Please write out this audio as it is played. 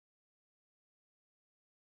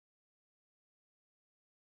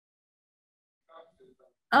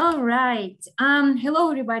All right. Hello,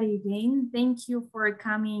 everybody again. Thank you for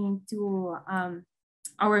coming to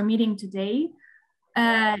our meeting today.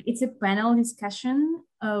 It's a panel discussion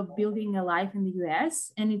of building a life in the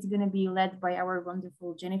US, and it's going to be led by our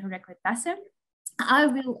wonderful Jennifer Recretase. I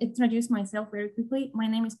will introduce myself very quickly. My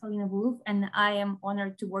name is Paulina Wolf, and I am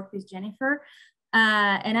honored to work with Jennifer.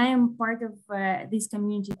 And I am part of this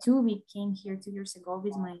community too. We came here 2 years ago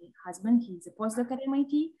with my husband. He's a postdoc at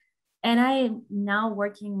MIT. And I am now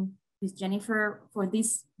working with Jennifer for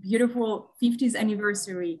this beautiful 50th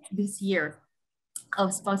anniversary this year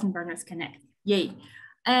of Spouse and Partners Connect. Yay.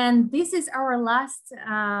 And this is our last,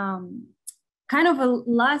 kind of a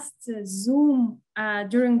last Zoom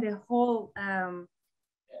during the whole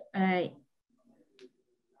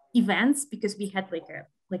events, because we had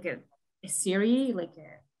like a series, like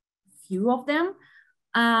a few of them.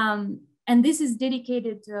 And this is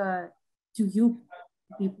dedicated to you,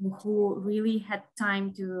 people who really had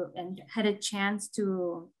time to and had a chance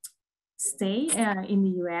to stay in the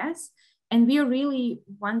US. And we are really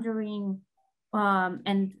wondering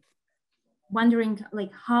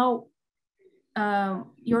like how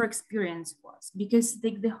your experience was, because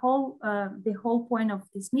the whole point of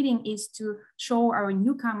this meeting is to show our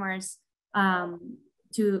newcomers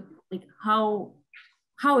to like how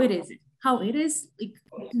it is like,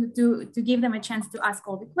 to give them a chance to ask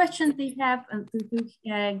all the questions they have, and to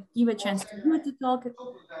give a chance to you to talk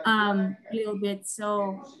a little bit.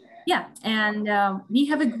 So yeah, and we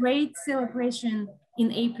have a great celebration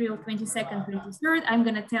in April 22nd, 23rd. I'm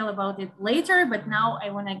gonna tell about it later, but now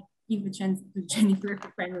I want to give a chance to Jennifer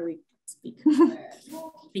to finally speak.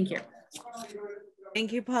 Thank you.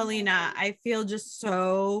 Thank you, Paulina. I feel just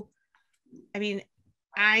so,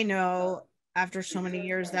 I know after so many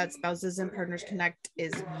years that Spouses and Partners Connect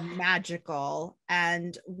is magical.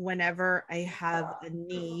 And whenever I have a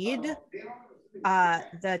need,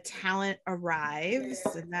 the talent arrives,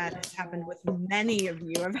 and that has happened with many of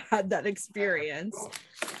you. I've had that experience.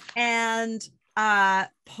 And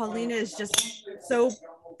Paulina is just so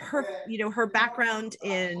perfect, her background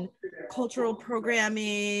in cultural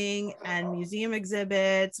programming and museum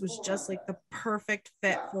exhibits was just like the perfect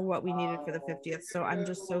fit for what we needed for the 50th. So I'm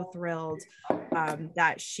just so thrilled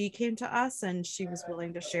that she came to us and she was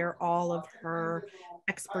willing to share all of her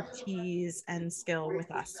expertise and skill with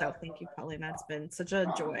us. So thank you, Paulina. It's been such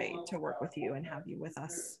a joy to work with you and have you with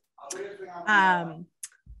us.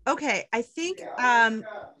 Okay, I think I'm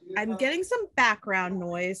getting some background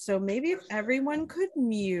noise, so maybe if everyone could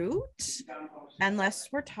mute, unless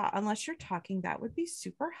you're talking, that would be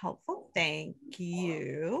super helpful. Thank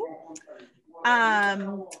you.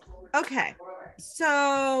 Okay,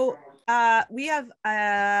 so we have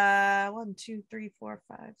 1, 2, 3, 4,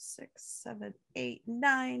 5, 6, 7, 8,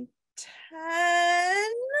 9, 10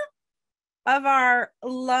 of our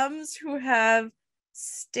alums who have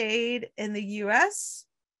stayed in the US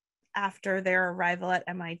after their arrival at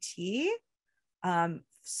MIT.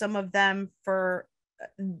 Some of them for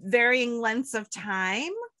varying lengths of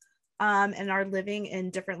time, and are living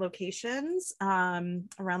in different locations around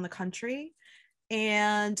the country.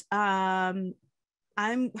 And I'm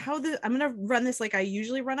gonna run this like I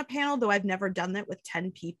usually run a panel, though I've never done that with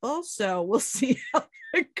 10 people, so we'll see how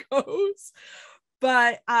it goes.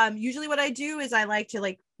 But usually what I do is I like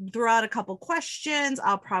to throw out a couple questions.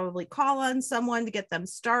 I'll probably call on someone to get them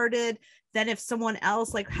started. Then if someone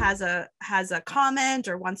else has a comment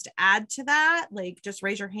or wants to add to that, just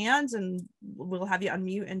raise your hands and we'll have you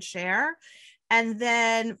unmute and share. And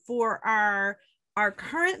then for our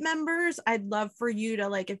current members, I'd love for you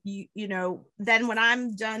to if then when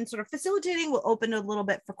I'm done sort of facilitating, we'll open a little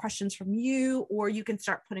bit for questions from you, or you can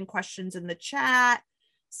start putting questions in the chat.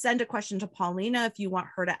 Send a question to Paulina if you want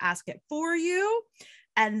her to ask it for you.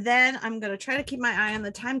 And then I'm going to try to keep my eye on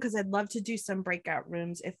the time because I'd love to do some breakout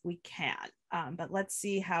rooms if we can. But let's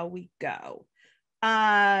see how we go.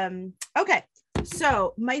 Okay,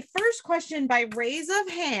 so my first question by raise of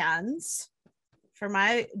hands for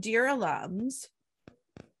my dear alums.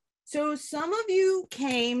 So some of you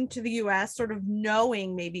came to the US sort of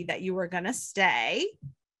knowing maybe that you were going to stay.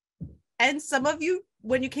 And some of you,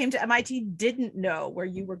 when you came to MIT, didn't know where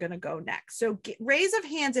you were going to go next. So raise of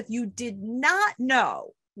hands if you did not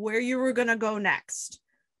know where you were going to go next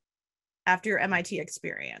after your MIT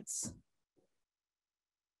experience.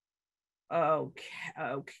 Okay.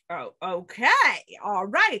 All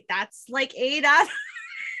right. That's like 8 out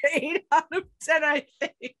of 10, I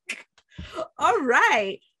think. All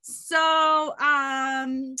right. So,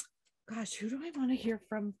 gosh, who do I want to hear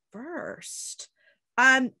from first?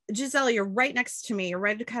 Giselle, you're right next to me. You're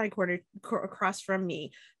right kind of across from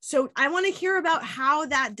me. So I want to hear about how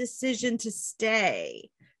that decision to stay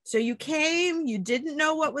So you came, you didn't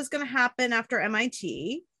know what was going to happen after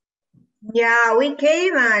MIT. Yeah, we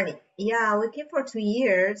came and yeah, we came for 2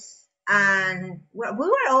 years and we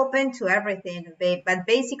were open to everything, but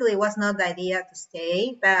basically it was not the idea to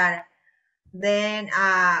stay. But then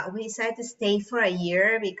we decided to stay for a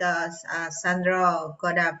year because Sandro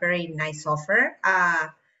got a very nice offer.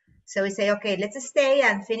 So we say, okay, let's stay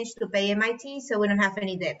and finish to pay MIT so we don't have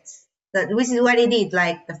any debts. So this is what he did.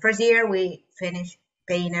 Like the first year we finished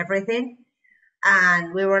paying everything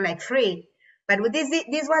and we were like free. But with this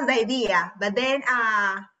was the idea. But then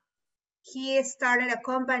he started a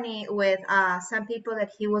company with some people that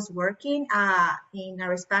he was working in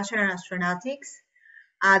aerospatial and astronautics.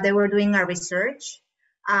 They were doing a research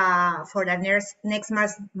for the next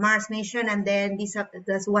Mars mission, and then this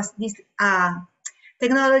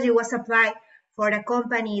technology was applied for the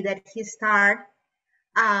company that he started.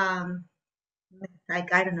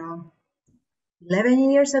 Like I don't know, 11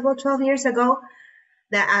 years ago, 12 years ago.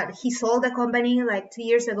 That he sold the company like 2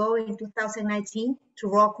 years ago in 2019 to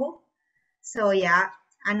Roku. So yeah,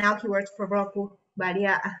 and now he works for Roku. But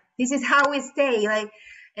yeah, this is how we stay. Like,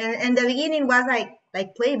 and the beginning was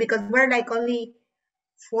like play because we're like only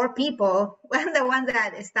 4 people. We're the ones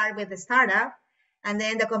that start with the startup, and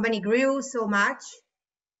then the company grew so much,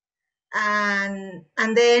 and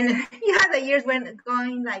then yeah, the years went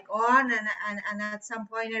going like on, and at some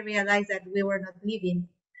point I realized that we were not living,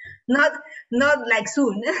 not like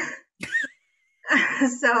soon.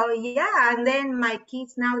 So yeah, and then my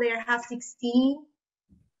kids now they have 16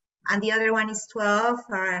 and the other one is 12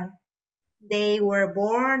 and they were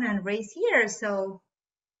born and raised here. So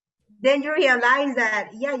then you realize that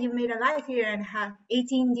yeah, you made a life here and have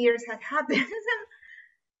 18 years had happened.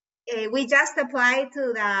 We just applied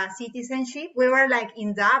to the citizenship. We were like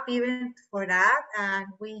in doubt even for that, and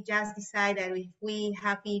we just decided if we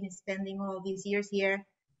have been spending all these years here,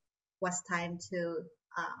 was time to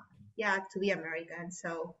yeah, to be American.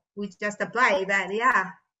 So we just applied that.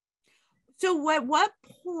 Yeah. So at what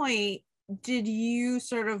point did you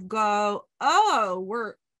sort of go, oh,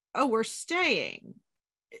 we're staying?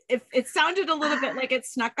 If it sounded a little bit like it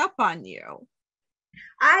snuck up on you.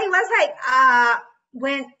 I was like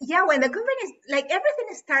when the company like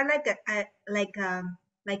everything started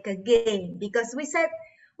like a game, because we said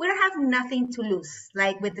we don't have nothing to lose,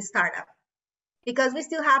 like with the startup, because we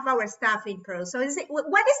still have our stuff in Peru. So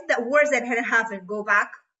what is the worst that had happened? Go back.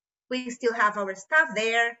 We still have our stuff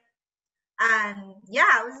there. And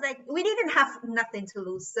yeah, it was like we didn't have nothing to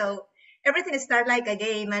lose. So everything started like a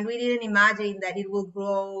game, and we didn't imagine that it will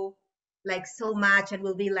grow like so much and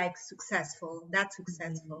will be like successful, that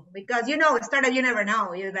successful. Because a startup, you never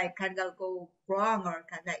know. You like can go wrong or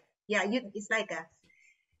can like it's like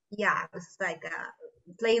it's like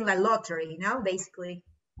playing the lottery, basically.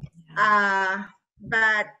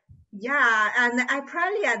 But yeah, and I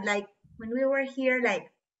probably had like when we were here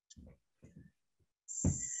like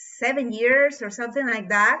 7 years or something like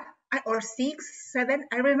that, or 6, 7.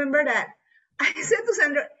 I remember that I said to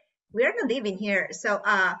Sandra, we are not living here, so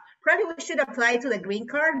probably we should apply to the green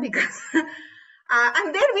card because.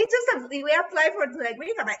 And then we applied for the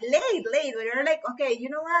green card, but late. We were like, okay, you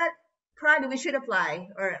know what? Probably we should apply,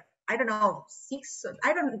 or I don't know, 6.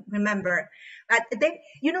 I don't remember. But then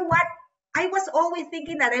you know what? I was always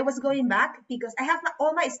thinking that I was going back because I have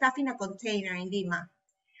all my stuff in a container in Lima.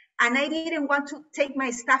 And I didn't want to take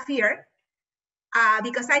my stuff here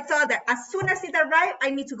because I thought that as soon as it arrived,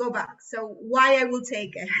 I need to go back. So why I will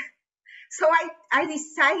take it? So I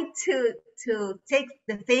decided to take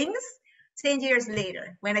the things 10 years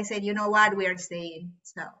later when I said, you know what, we are staying.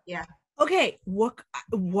 So yeah. Okay,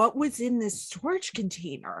 what was in this storage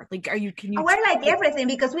container? Like, can you? We're like everything,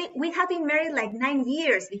 because we have been married like 9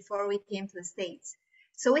 years before we came to the States.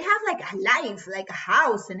 So we have like a life, like a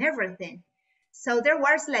house and everything. So there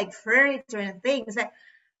was like furniture and things.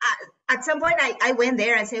 At some point, I went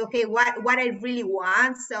there and said, okay, what I really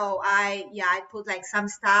want. So I put like some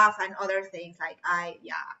stuff and other things. Like I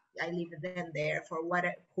leave them there for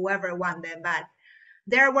whoever want them. But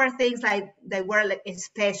there were things like that were like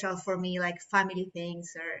special for me, like family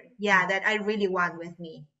things, or that I really want with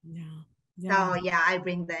me. So I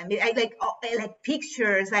bring them. I like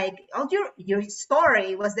pictures, like all your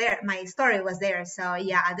story was there. My story was there. So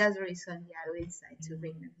that's the reason. We decided to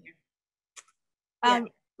bring them here.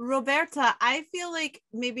 Roberta, I feel like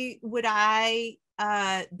maybe would I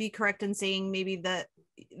be correct in saying maybe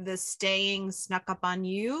the staying snuck up on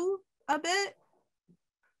you a bit?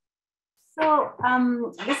 So,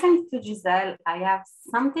 listening to Giselle, I have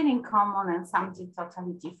something in common and something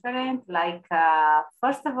totally different. Like,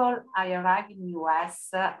 first of all, I arrived in US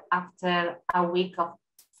after a week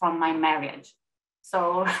from my marriage.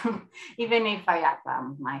 So even if I had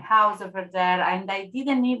my house over there, and I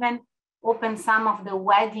didn't even open some of the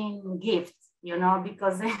wedding gifts, you know,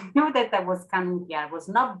 because I knew that I was coming here. I was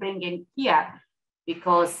not bringing here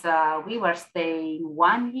because we were staying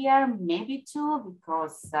 1 year, maybe 2,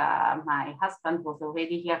 because my husband was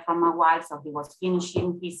already here from a while, so he was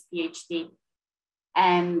finishing his PhD.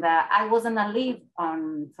 And I was on a leave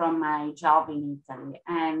from my job in Italy.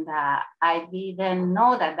 And I didn't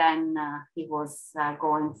know that then he was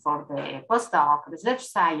going for the postdoc, research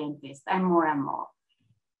scientist, and more and more.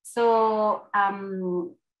 So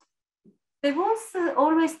there was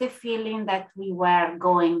always the feeling that we were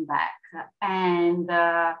going back. And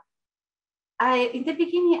in the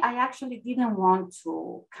beginning, I actually didn't want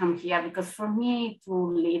to come here because for me to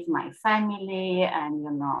leave my family and,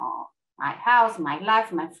 you know, my house, my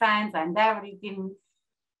life, my friends, and everything,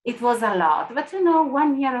 it was a lot. But, you know,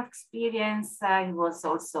 1 year of experience, it was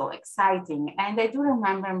also exciting. And I do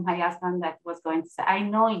remember my husband that was going to say, I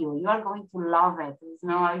know you are going to love it. You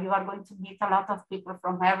know, you are going to meet a lot of people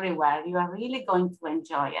from everywhere. You are really going to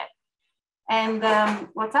enjoy it. And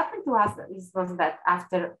what happened to us was that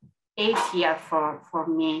after 8 years for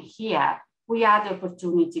me here, we had the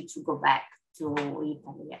opportunity to go back to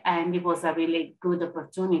Italy, and it was a really good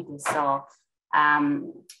opportunity. So,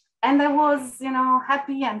 and I was, you know,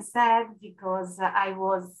 happy and sad because I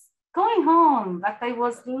was going home, but I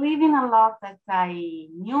was leaving a lot that I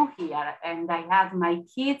knew here, and I had my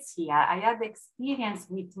kids here. I had experience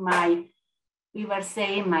with we were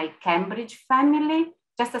saying my Cambridge family.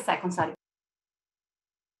 Just a second, sorry.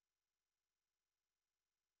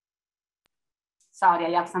 Sorry,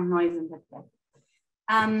 I have some noise in the back.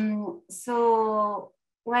 So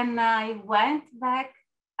when I went back,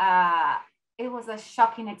 it was a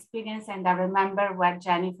shocking experience. And I remember what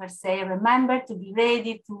Jennifer said, remember to be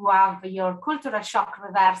ready to have your cultural shock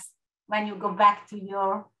reverse when you go back to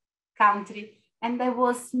your country. And I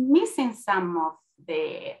was missing some of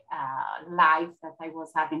the life that I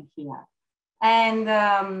was having here.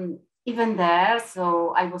 And even there,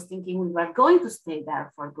 so I was thinking we were going to stay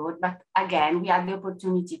there for good, but again, we had the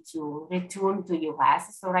opportunity to return to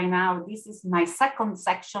US. So right now, this is my second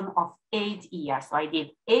section of 8 years. So I did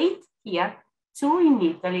 8 here, 2 in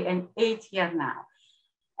Italy, and 8 here now.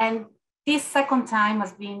 And this second time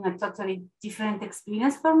has been a totally different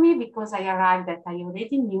experience for me because I arrived that I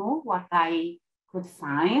already knew what I could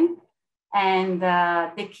find. And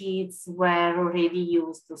the kids were already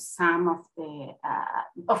used to some of the,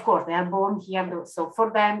 of course, they are born here. So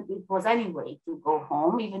for them, it was anyway to go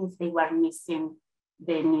home, even if they were missing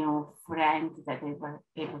the new friend that they were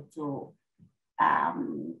able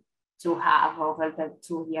to have over the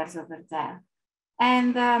 2 years over there.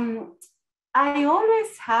 And I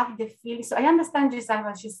always have the feeling, so I understand Giselle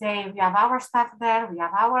when she say, we have our stuff there, we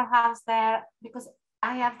have our house there, because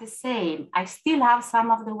I have the same. I still have some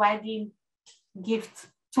of the wedding gift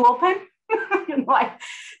to open, you know.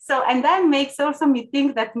 So, and that makes also me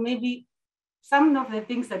think that maybe some of the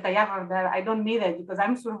things that I have out there, I don't need it because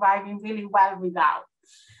I'm surviving really well without.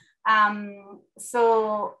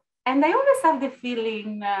 So, and I always have the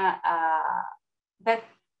feeling that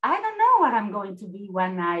I don't know what I'm going to be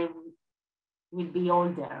when I will be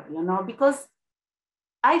older, you know, because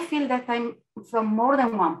I feel that I'm from more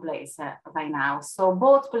than one place right now. So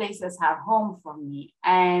both places are home for me.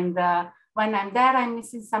 And when I'm there, I'm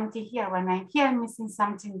missing something here. When I'm here, I'm missing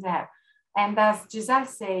something there. And as Giselle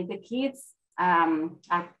said, the kids,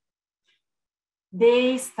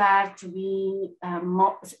 they start to be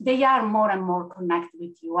they are more and more connected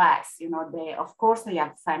with US. You know, of course they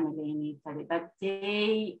have family in Italy, but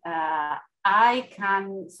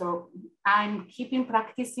I'm keeping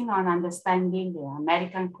practicing on understanding the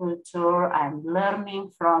American culture and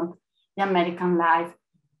learning from the American life.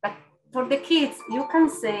 But for the kids, you can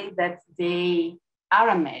say that they are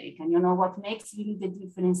American. You know, what makes really the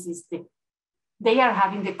difference is they are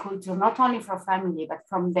having the culture, not only from family, but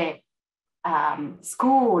from the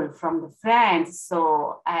school, from the friends.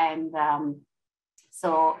 So, and I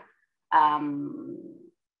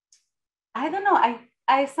don't know,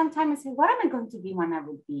 I sometimes say, what am I going to be when I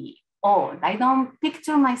will be old? I don't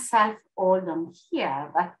picture myself old on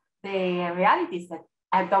here, but the reality is that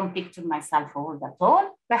I don't picture myself old at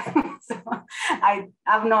all. So I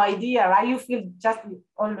have no idea, right? You feel just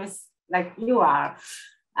always like you are.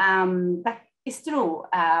 But it's true.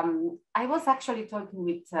 I was actually talking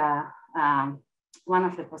with one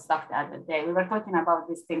of the postdocs the other day. We were talking about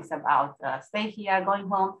these things about stay here, going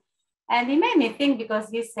home. And it made me think because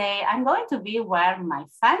he say, I'm going to be where my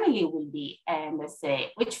family will be. And I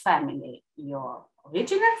say, which family? Your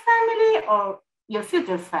original family or your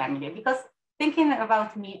future family? Because thinking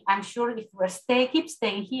about me, I'm sure if keep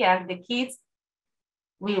staying here, the kids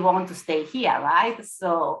will want to stay here, right?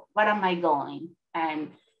 So what am I going?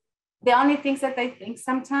 And the only things that I think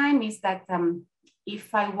sometimes is that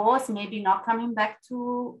if I was maybe not coming back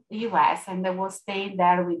to the US and I was staying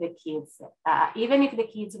there with the kids, even if the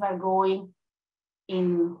kids were going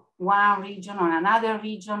in one region or another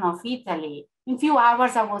region of Italy, in few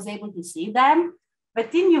hours I was able to see them.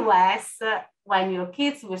 But in US, when your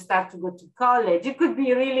kids will start to go to college, it could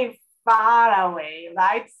be really far away,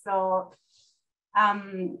 right? So,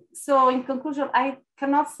 so in conclusion, I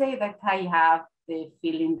cannot say that I have the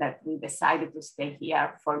feeling that we decided to stay here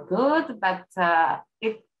for good, but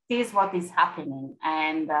it is what is happening,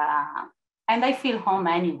 and I feel home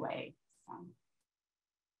anyway. So.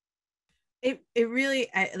 It really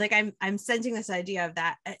like I'm sensing this idea of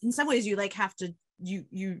that in some ways you like have to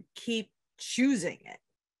you keep choosing it,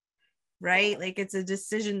 right? Like it's a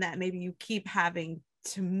decision that maybe you keep having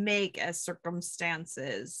to make as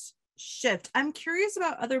circumstances shift. I'm curious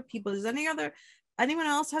about other people. Does anyone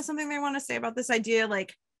else have something they want to say about this idea,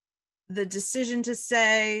 like the decision to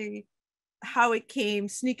say, how it came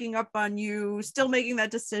sneaking up on you, still making that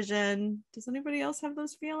decision? Does anybody else have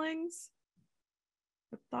those feelings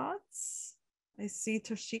or thoughts? I see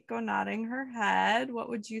Toshiko nodding her head. What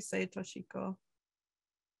would you say, Toshiko?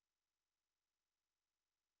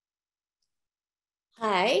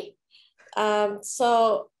 Hi.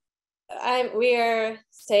 So we're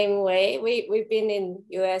same way. We've been in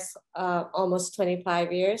US almost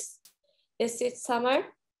 25 years this summer.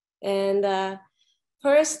 And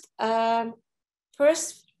first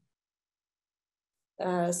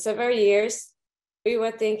several years, we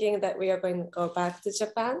were thinking that we are going to go back to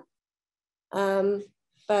Japan.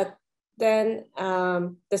 But then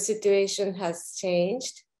the situation has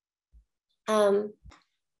changed.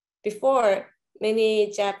 Before,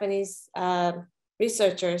 many Japanese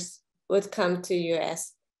researchers would come to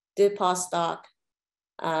US, do postdoc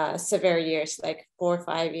several years, like 4 or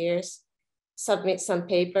 5 years, submit some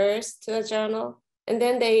papers to a journal, and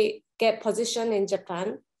then they get position in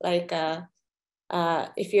Japan, like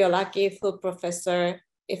if you're lucky, full professor.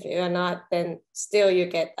 If you're not, then still you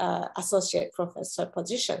get associate professor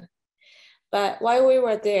position. But while we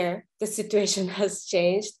were there, the situation has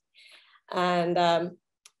changed, and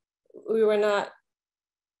we were not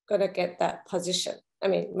gonna get that position. I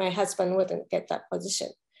mean, my husband wouldn't get that position.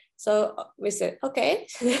 So we said, okay,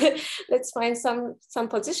 let's find some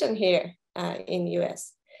position here in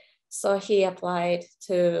US. So he applied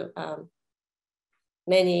to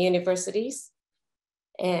many universities,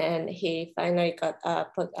 and he finally got an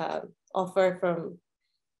offer from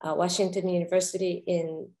Washington University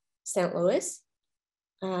in St. Louis.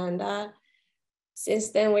 And since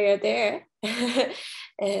then we are there.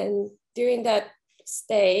 And during that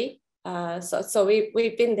stay, so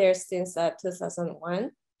we've been there since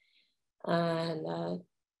 2001. And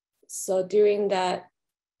so during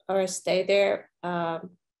our stay there,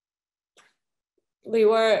 we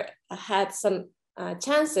had some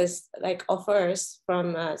chances, like offers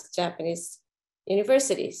from Japanese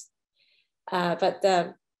universities. But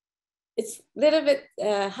it's a little bit,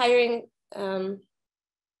 hiring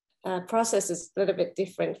process is a little bit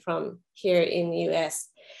different from here in US.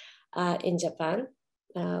 In Japan,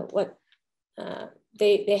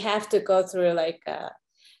 they have to go through like a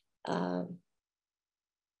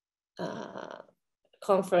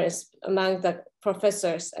conference among the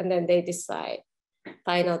professors, and then they decide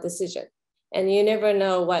final decision. And you never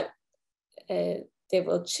know what they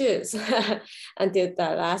will choose until the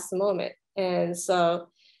last moment. And so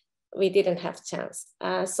we didn't have chance.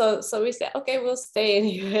 So we said, okay, we'll stay in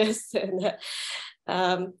US.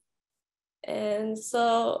 And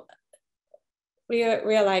so we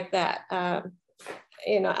are like that.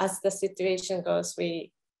 As the situation goes,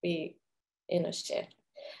 we share.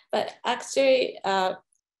 But actually,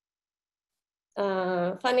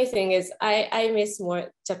 funny thing is, I miss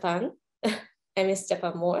more Japan. I miss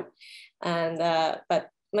Japan more, and but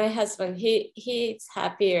my husband, he's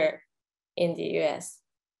happier in the US.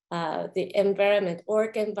 The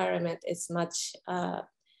work environment is much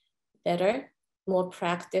better, more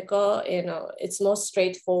practical. It's more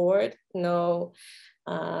straightforward. No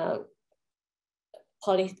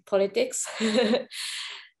politics,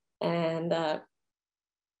 and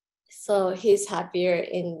so he's happier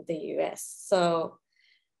in the US. So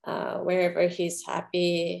wherever he's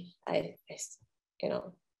happy, I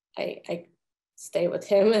stay with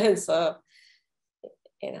him, and so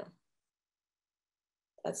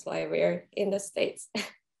that's why we're in the States.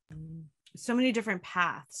 So many different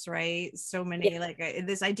paths, right? So many, yeah. Like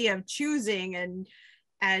this idea of choosing, and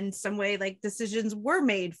and some way like decisions were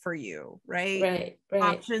made for you, right? Right.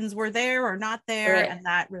 Options were there or not there, Right. and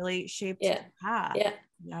that really shaped Yeah. your path.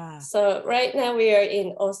 Yeah. So right now we are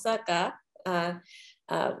in Osaka.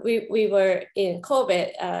 We were in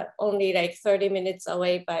Kobe, only like 30 minutes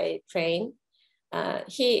away by train.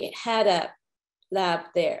 He had a lab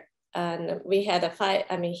there, and we had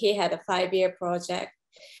he had a 5-year project,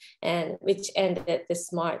 and which ended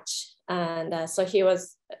this March. And so he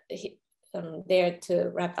was there to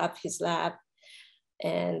wrap up his lab.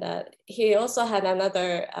 And he also had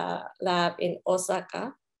another lab in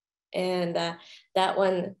Osaka, and that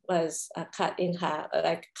one was cut in half,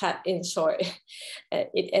 like cut in short.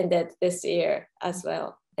 It ended this year as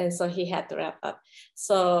well, and so he had to wrap up.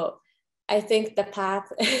 So I think the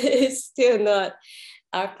path is still not,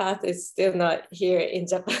 our path is still not here in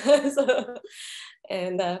Japan. So,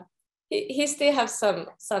 and he still have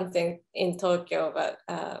something in Tokyo, but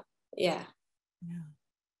yeah.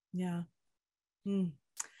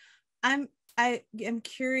 I am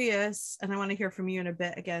curious, and I want to hear from you in a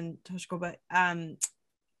bit again, Toshiko, but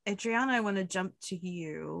Adriana, I want to jump to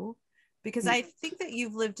you because I think that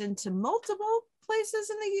you've lived into multiple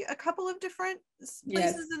places a couple of different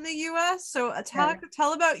places in the US. So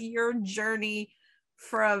tell about your journey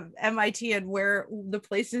from MIT and where the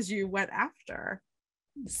places you went after.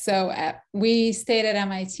 So we stayed at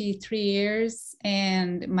MIT 3 years,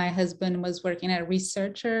 and my husband was working as a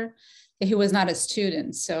researcher. He was not a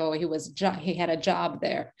student, so he had a job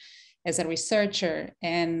there as a researcher.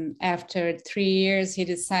 And after 3 years, he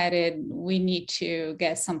decided we need to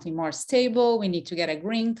get something more stable. We need to get a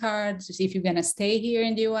green card to see if you're going to stay here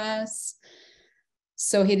in the US.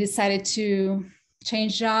 So he decided to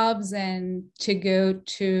change jobs and to go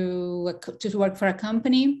to work for a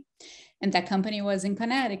company. And that company was in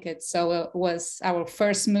Connecticut. So it was our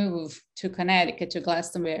first move to Connecticut, to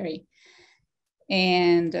Glastonbury.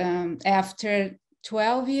 And after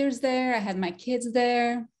 12 years there, I had my kids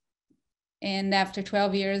there. And after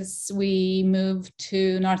 12 years, we moved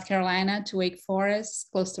to North Carolina, to Wake Forest,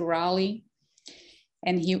 close to Raleigh.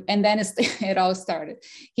 And then it all started.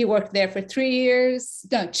 He worked there for 3 years.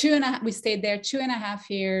 No, 2.5. We stayed there 2.5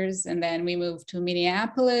 years, and then we moved to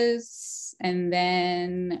Minneapolis, and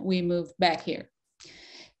then we moved back here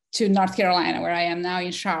to North Carolina, where I am now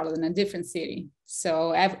in Charlotte, in a different city.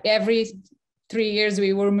 So every 3 years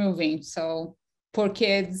we were moving. So poor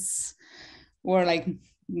kids were like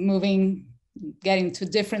moving, getting to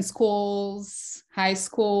different schools, high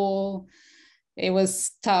school. It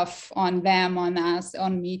was tough on them, on us,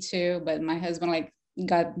 on me too. But my husband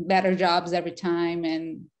got better jobs every time,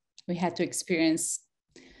 and we had to experience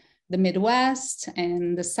the Midwest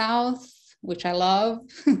and the South, which I love.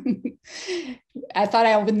 I thought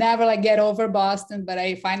I would never get over Boston, but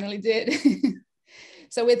I finally did.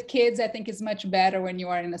 So with kids, I think it's much better when you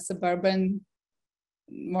are in a suburban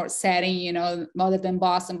more setting, other than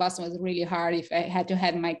Boston. Boston was really hard. If I had to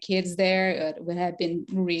have my kids there, it would have been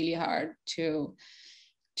really hard to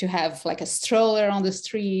have a stroller on the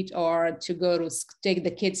street, or to go to take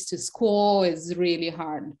the kids to school is really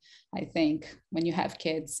hard, I think, when you have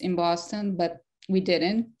kids in Boston. But we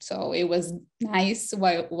didn't, so it was nice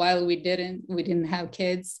while we didn't have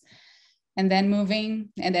kids. And then moving,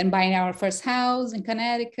 and then buying our first house in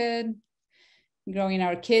Connecticut, growing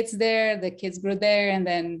our kids there, the kids grew there, and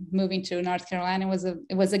then moving to North Carolina was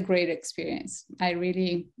a great experience.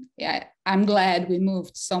 I'm glad we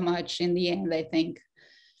moved so much in the end. I think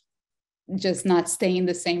just not staying in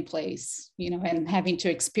the same place, and having to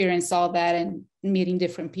experience all that and meeting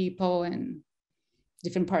different people and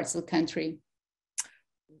different parts of the country.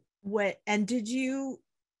 When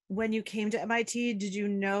you came to MIT, did you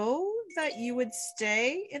know that you would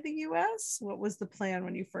stay in the US? What was the plan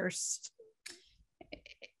when you first?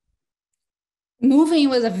 Moving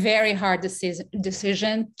was a very hard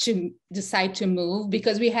decision to decide to move,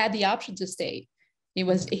 because we had the option to stay. He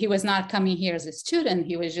was not coming here as a student.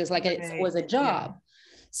 He was just it was a job. Yeah.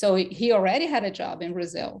 So he already had a job in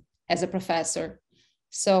Brazil as a professor.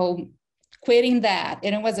 So quitting that,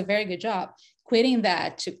 and it was a very good job, quitting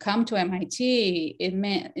that to come to MIT, it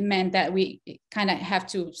meant that we kind of have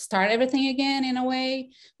to start everything again in a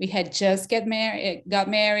way. We had just got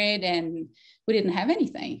married, and we didn't have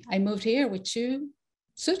anything. I moved here with 2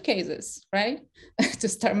 suitcases, right? To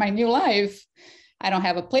start my new life. I don't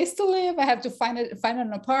have a place to live. I have to find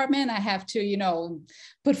an apartment. I have to,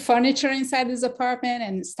 put furniture inside this apartment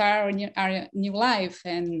and start our new life.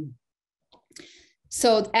 And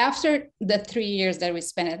so after the 3 years that we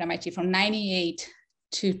spent at MIT, from 98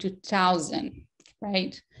 to 2000,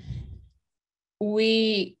 right?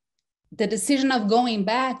 The decision of going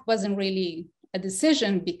back wasn't really a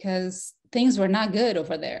decision, because things were not good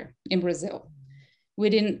over there in Brazil.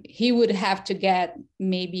 He would have to get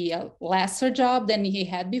maybe a lesser job than he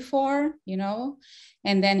had before, you know?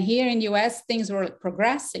 And then here in the US, things were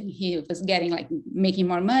progressing. He was getting like making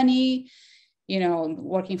more money, you know,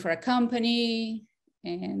 working for a company,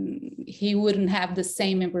 and he wouldn't have the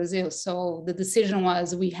same in Brazil. So the decision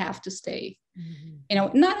was, we have to stay. Mm-hmm. You know,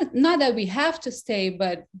 not that we have to stay,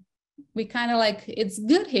 but we kind of like, it's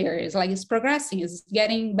good here. It's like, it's progressing, it's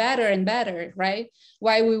getting better and better, right?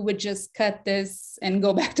 Why we would just cut this and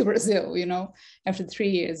go back to Brazil, you know, after 3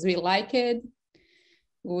 years. We like it.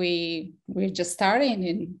 We're just starting,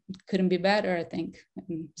 and couldn't be better, I think.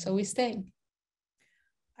 And so we stayed.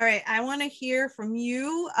 All right, I want to hear from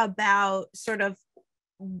you about sort of,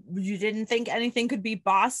 you didn't think anything could be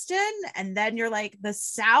Boston, and then you're like, the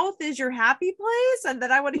South is your happy place. And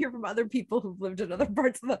then I want to hear from other people who've lived in other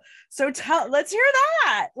parts of let's hear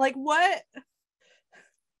that. Like, let's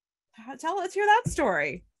hear that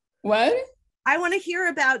story. What? I want to hear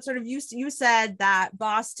about sort of, you said that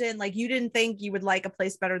Boston, like you didn't think you would like a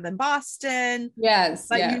place better than Boston. Yes.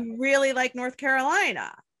 But you really like North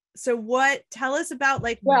Carolina. So tell us about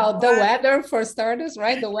like, well, the weather for starters,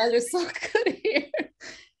 right? The weather is so good here.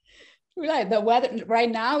 Right. The weather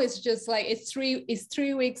right now is just like, it's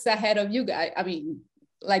 3 weeks ahead of you guys. I mean,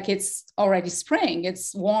 like, it's already spring.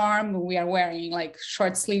 It's warm. We are wearing like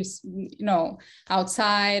short sleeves, you know,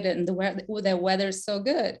 outside, and the weather is so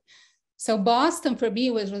good. So Boston for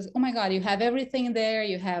me was, oh my God, you have everything there.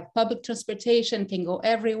 You have public transportation, can go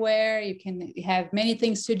everywhere. You have many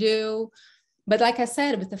things to do. But like I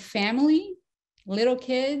said, with the family, little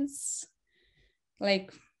kids,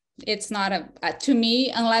 like, it's not to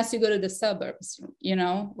me, unless you go to the suburbs, you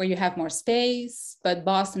know, where you have more space. But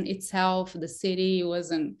Boston itself, the city,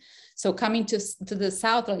 wasn't. So coming to the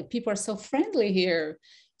South, like, people are so friendly here,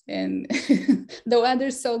 and the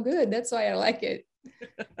weather's so good. That's why I like it.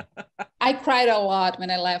 I cried a lot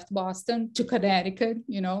when I left Boston to Connecticut,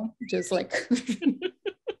 you know, just like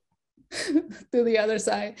to the other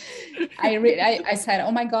side. I said,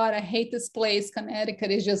 oh my God, I hate this place.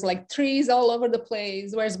 Connecticut is just like trees all over the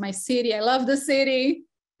place. Where's my city? I love the city.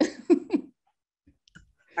 All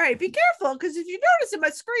right, be careful, because if you notice in my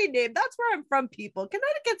screen name, that's where I'm from, people.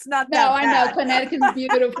 Connecticut's not that bad. No, I know, Connecticut's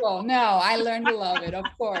beautiful. No, I learned to love it, of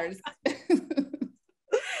course.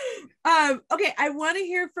 Okay, I want to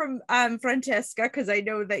hear from Francesca, because I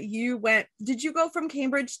know that did you go from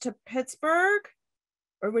Cambridge to Pittsburgh?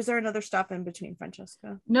 Or was there another stop in between,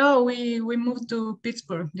 Francesca? No, we moved to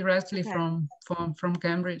Pittsburgh directly from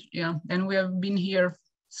Cambridge. Yeah, and we have been here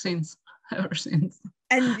ever since.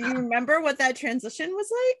 And do you remember what that transition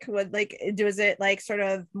was like? Was it like sort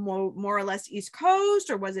of more or less East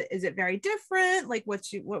Coast, or is it very different? Like,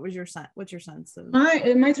 what's your sense of?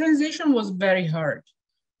 My transition was very hard.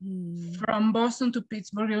 From Boston to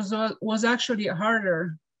Pittsburgh was actually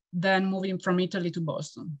harder than moving from Italy to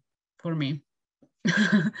Boston for me.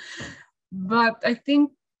 But I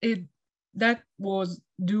think that was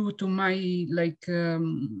due to my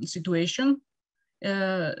situation,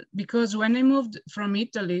 because when I moved from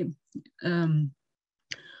Italy, I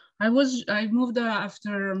moved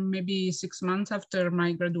after maybe 6 months after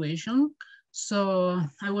my graduation, so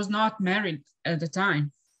I was not married at the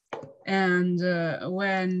time. And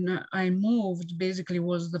when I moved, basically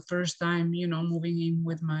was the first time, you know, moving in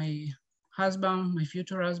with my husband, my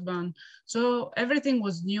future husband. So everything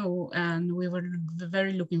was new, and we were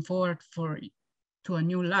very looking forward to a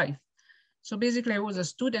new life. So basically I was a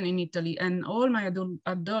student in Italy, and all my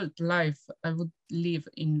adult life I would live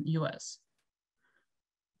in US.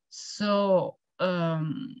 So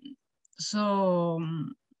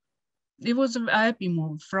it was a happy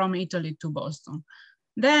move from Italy to Boston.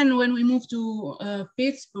 Then when we moved to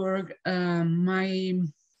Pittsburgh,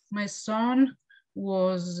 my son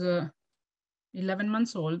was 11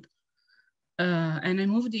 months old, and I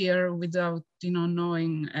moved here without, you know,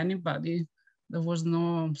 knowing anybody. There was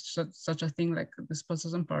no such a thing like the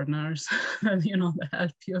spouses and partners, you know, that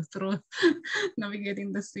help you through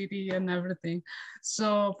navigating the city and everything.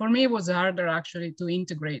 So for me, it was harder actually to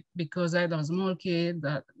integrate, because I had a small kid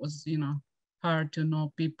that was, you know, hard to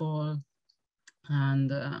know people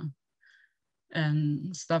and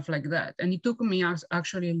stuff like that. And it took me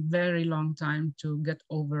actually a very long time to get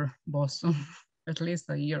over Boston, at least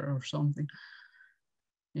a year or something.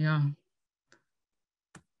 Yeah.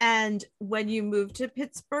 And when you moved to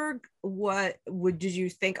Pittsburgh, did you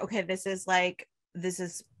think, okay, this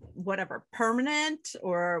is whatever, permanent,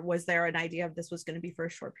 or was there an idea of this was going to be for a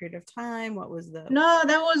short period of time? What was the? No,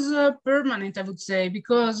 that was permanent, I would say,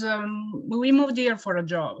 because we moved here for a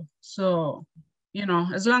job. So you know,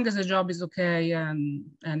 as long as the job is okay and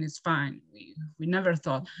it's fine. We never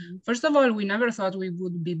thought, first of all, we never thought we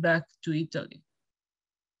would be back to Italy.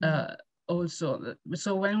 Also,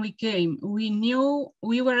 so when we came, we knew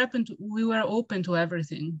we were open to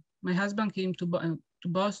everything. My husband came to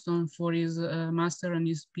Boston for his master and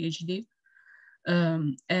his PhD.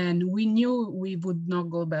 And we knew we would not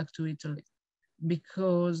go back to Italy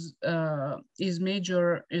because his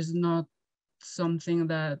major is not something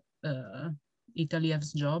that Italy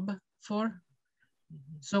has job for.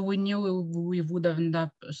 So we knew we would have ended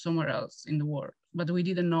up somewhere else in the world, but we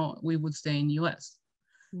didn't know we would stay in the US.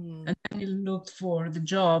 And then he looked for the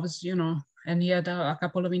jobs, you know, and he had a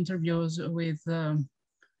couple of interviews with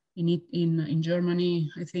in Germany,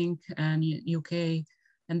 I think, and UK,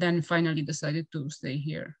 and then finally decided to stay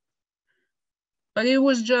here. But it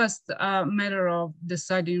was just a matter of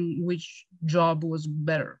deciding which job was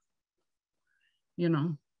better, you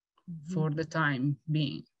know, for the time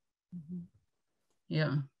being.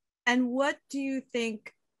 Yeah. And what do you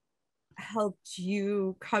think helped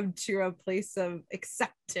you come to a place of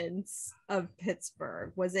acceptance of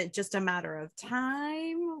Pittsburgh? Was it just a matter of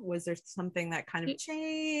time? Was there something that kind of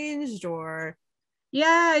changed, or?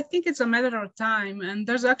 Yeah, I think it's a matter of time. And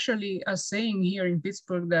there's actually a saying here in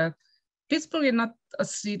Pittsburgh that Pittsburgh is not a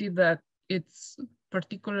city that it's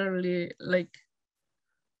particularly like,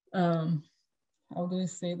 how do I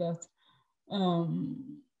say that?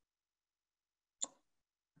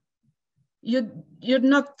 You're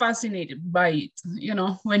not fascinated by it, you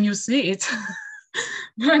know, when you see it,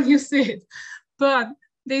 But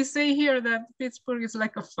they say here that Pittsburgh is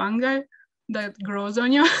like a fungi that grows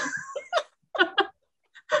on you.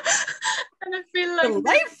 And I feel like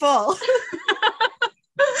delightful.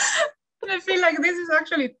 And I feel like this is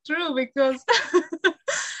actually true because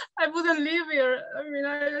I wouldn't live here. I mean,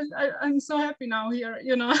 I'm so happy now here,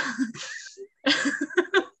 you know.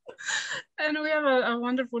 And we have a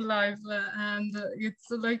wonderful life, and it's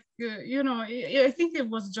like, you know, I think it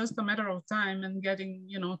was just a matter of time and getting,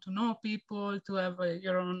 you know, to know people, to have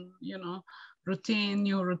your own, you know,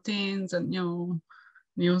 new routines and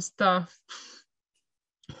new stuff.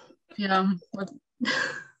 Yeah. But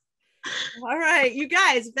all right, you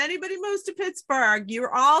guys, if anybody moves to Pittsburgh,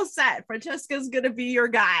 you're all set. Francesca's going to be your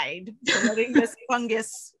guide to letting this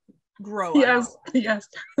fungus grow. Yes.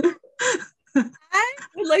 I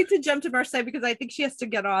would like to jump to Marseille because I think she has to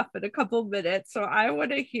get off in a couple minutes. So I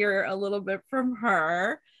want to hear a little bit from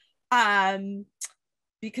her.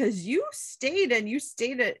 Because you stayed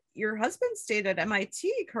at your husband stayed at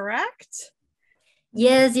MIT, correct?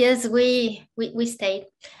 Yes, we stayed.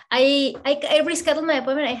 I rescheduled my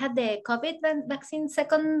appointment. I had the COVID vaccine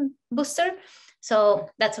second booster, so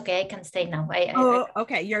that's okay. I can stay now.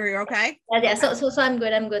 Okay. You're okay. Yeah. So I'm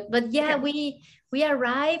good. But yeah, okay. We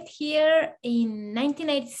arrived here in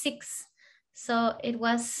 1986, so it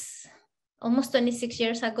was almost 26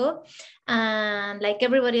 years ago. And like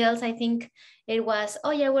everybody else, I think it was,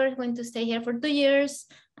 oh yeah, we're going to stay here for 2 years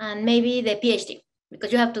and maybe the PhD,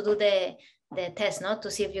 because you have to do the test, no,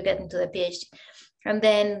 to see if you get into the PhD. And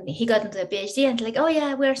then he got into the PhD and like, oh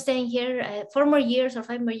yeah, we're staying here 4 more years or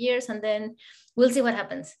 5 more years, and then we'll see what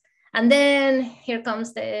happens. And then here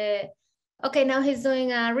comes okay, now he's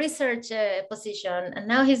doing a research position, and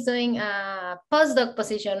now he's doing a postdoc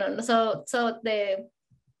position. And so the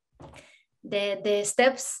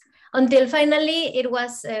steps until finally it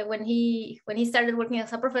was when he started working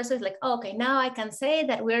as a professor, it's like, oh, okay, now I can say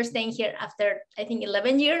that we're staying here after, I think,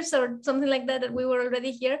 11 years or something like that we were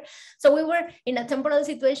already here. So we were in a temporal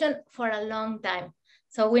situation for a long time.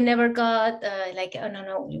 So we never got like, oh,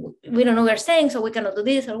 no, we don't know we're staying, so we cannot do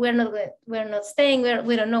this, or we're not staying,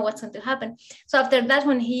 we don't know what's going to happen. So after that,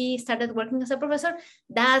 when he started working as a professor,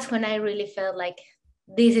 that's when I really felt like,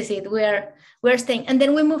 this is it, we're staying. And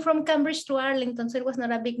then we moved from Cambridge to Arlington, so it was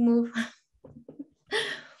not a big move.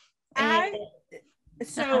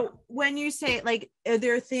 So when you say, like, are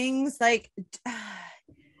there things like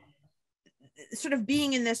sort of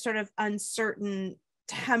being in this sort of uncertain,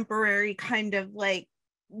 temporary kind of like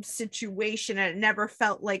situation, and it never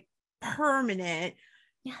felt like permanent?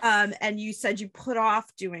 Yes. And you said you put off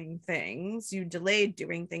doing things, you delayed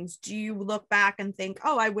doing things. Do you look back and think,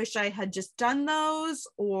 oh, I wish I had just done those?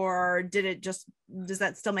 Or does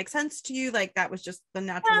that still make sense to you? Like that was just the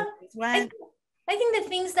natural went? I think the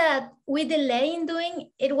things that we delay in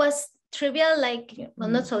doing, it was trivial, like, well,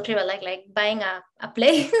 not so trivial, like buying a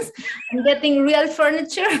place and getting real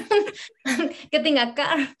furniture and getting a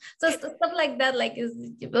car. So stuff like that, like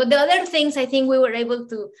the other things, I think we were able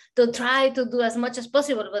to try to do as much as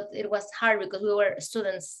possible, but it was hard because we were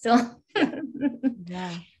students. So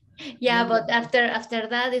yeah. Yeah, but after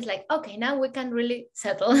that, it's like, okay, now we can really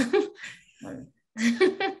settle.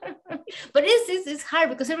 But it's hard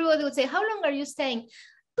because everybody would say, how long are you staying?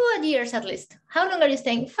 2 years at least. How long are you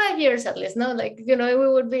staying? 5 years at least. No, like, we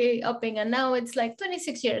would be upping, and now it's like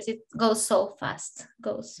 26 years. It goes so fast.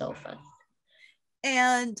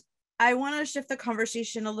 And I want to shift the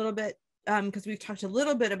conversation a little bit, because we've talked a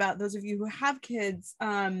little bit about those of you who have kids.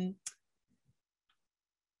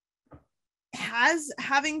 Has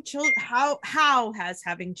having children, how has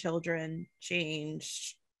having children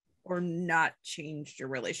changed or not changed your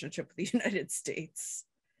relationship with the United States?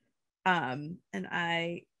 And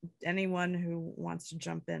anyone who wants to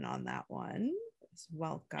jump in on that one is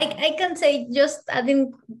welcome. I can say, just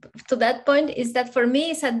adding to that point, is that for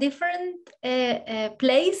me it's a different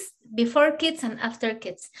place before kids and after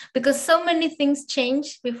kids, because so many things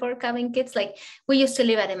change before having kids. Like, we used to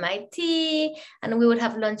live at MIT and we would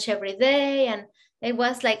have lunch every day, and it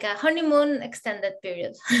was like a honeymoon extended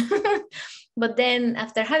period. But then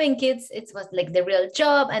after having kids, it was like the real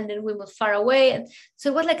job, and then we moved far away, and so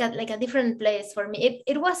it was like a different place for me.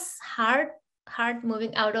 It was hard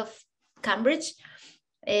moving out of Cambridge,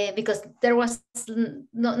 because there was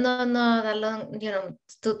no that long,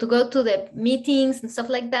 to go to the meetings and stuff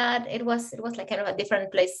like that. It was like kind of a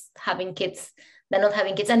different place having kids than not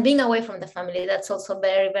having kids, and being away from the family. That's also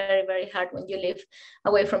very, very, very hard when you live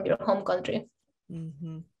away from your home country.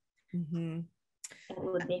 Mm-hmm. Mm-hmm. It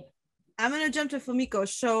would be. I'm going to jump to Fumiko.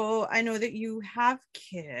 So I know that you have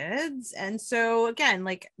kids. And so again,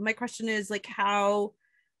 like, my question is, like, how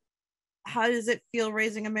does it feel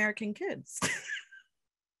raising American kids?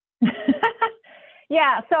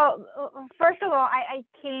 Yeah, so first of all, I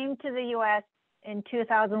came to the US in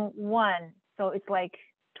 2001. So it's like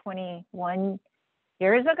 21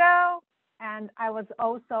 years ago. And I was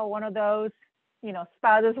also one of those,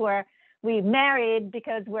 spouses where we married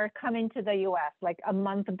because we're coming to the US, like a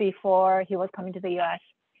month before he was coming to the US.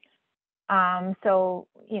 So,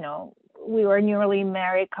 we were a newly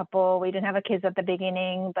married couple. We didn't have a kids at the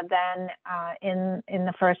beginning, but then in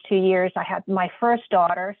the first 2 years, I had my first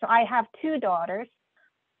daughter. So I have two daughters.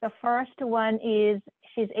 The first one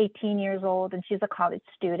she's 18 years old and she's a college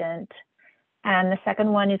student. And the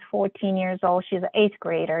second one is 14 years old. She's an 8th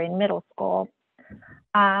grader in middle school.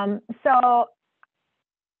 So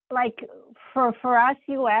like for us,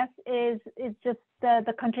 US is just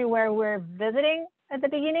the country where we're visiting at the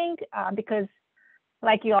beginning, because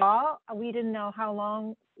like y'all, we didn't know how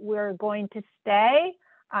long we're going to stay.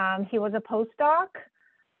 He was a postdoc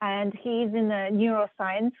and he's in the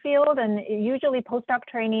neuroscience field, and usually postdoc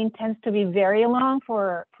training tends to be very long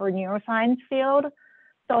for neuroscience field.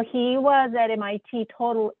 So he was at MIT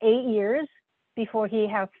total 8 years before he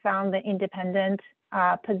has found the independent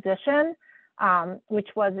position, which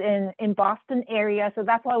was in Boston area. So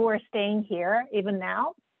that's why we're staying here even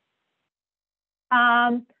now.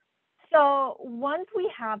 So once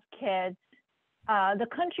we have kids, the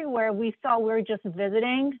country where we thought we were just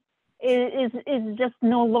visiting is just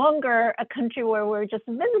no longer a country where we're just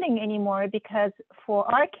visiting anymore, because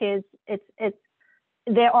for our kids,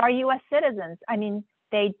 they are U.S. citizens. I mean,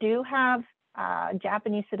 they do have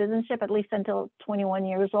Japanese citizenship at least until 21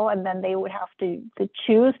 years old, and then they would have to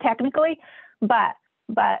choose technically, but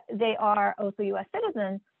they are also U.S.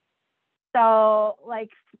 citizens. So like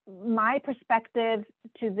my perspective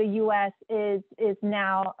to the US is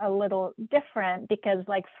now a little different, because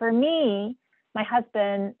like for me, my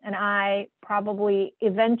husband and I probably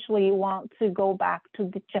eventually want to go back to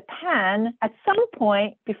Japan at some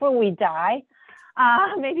point before we die.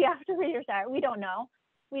 Maybe after we retire, we don't know,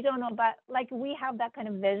 but like we have that kind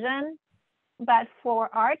of vision. But for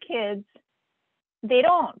our kids, they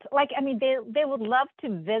don't. Like, I mean, they would love to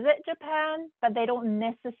visit Japan, but they don't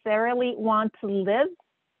necessarily want to live,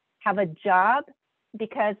 have a job,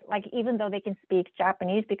 because like, even though they can speak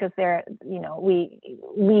Japanese, because they're,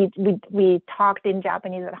 we talked in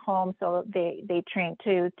Japanese at home, so they trained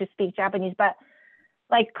to speak Japanese, but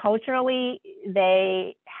like culturally,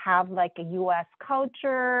 they have like a US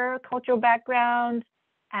cultural background,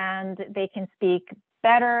 and they can speak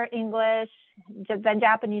better English than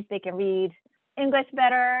Japanese. They can read English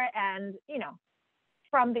better, and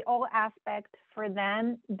from the old aspect, for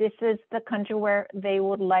them, this is the country where they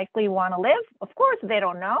would likely want to live. Of course, they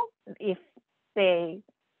don't know if they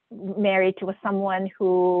marry to someone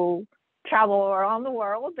who travel around the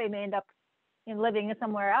world, they may end up living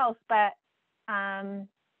somewhere else. But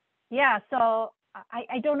yeah, so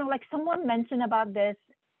I don't know, like someone mentioned about this,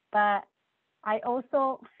 but I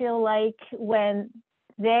also feel like when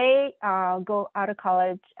they go out of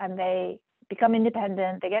college and they become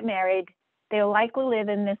independent, they get married, they likely live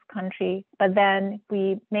in this country, but then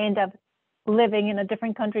we may end up living in a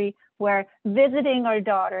different country where visiting our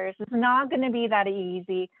daughters is not going to be that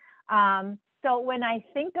easy. So when I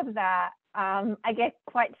think of that, I get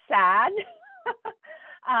quite sad.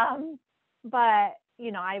 But,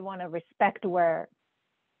 you know, I want to respect where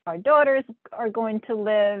our daughters are going to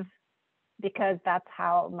live, because that's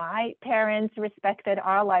how my parents respected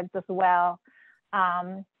our lives as well.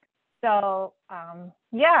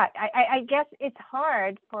 Yeah, I guess it's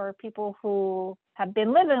hard for people who have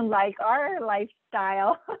been living like our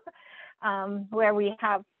lifestyle, where we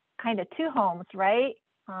have kind of two homes, right?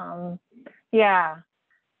 Yeah,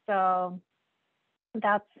 so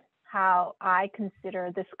that's how I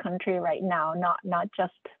consider this country right now, not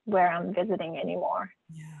just where I'm visiting anymore.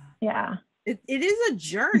 Yeah. It is a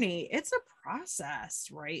journey. It's a process,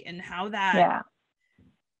 right? And how that, yeah.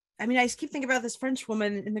 I mean, I just keep thinking about this French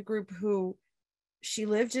woman in the group who, she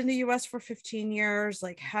lived in the US for 15 years,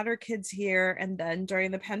 like had her kids here. And then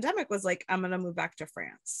during the pandemic was like, I'm going to move back to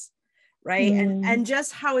France. Right. And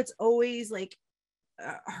just how it's always like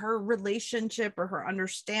her relationship or her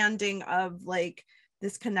understanding of like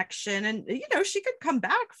this connection, and, you know, she could come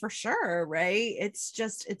back for sure. Right. It's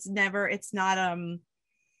just, it's not a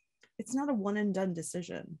one and done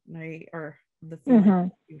decision, right? Or the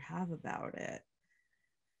feeling you have about it.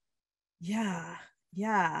 Yeah.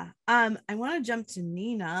 I want to jump to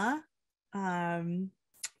Nina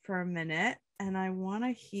for a minute, and I want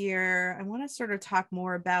to sort of talk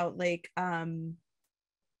more about like some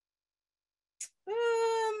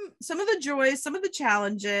of the joys, some of the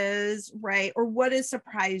challenges, right? Or what has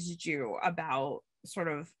surprised you about sort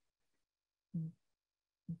of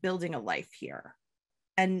building a life here?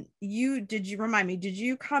 And did you remind me, did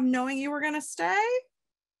you come knowing you were going to stay?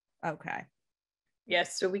 Okay.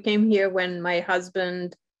 Yes, so we came here when my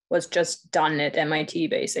husband was just done at MIT,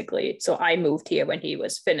 basically. So I moved here when he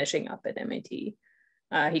was finishing up at MIT.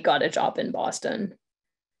 He got a job in Boston.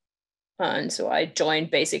 And so I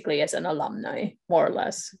joined basically as an alumni, more or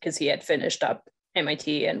less, because he had finished up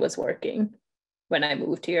MIT and was working. When I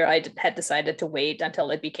moved here, I had decided to wait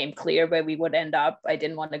until it became clear where we would end up. I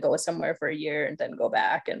didn't want to go somewhere for a year and then go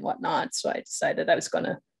back and whatnot. So I decided I was going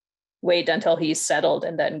to wait until he's settled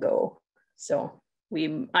and then go. So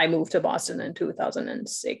I moved to Boston in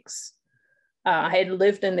 2006. I had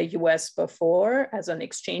lived in the US before as an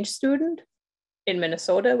exchange student in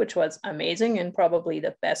Minnesota, which was amazing and probably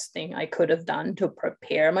the best thing I could have done to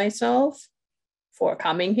prepare myself for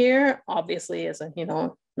coming here. Obviously, as a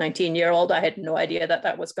 19-year-old, I had no idea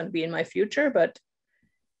that was going to be in my future, but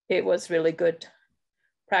it was really good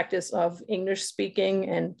practice of English speaking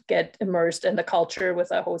and get immersed in the culture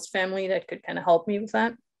with a host family that could kind of help me with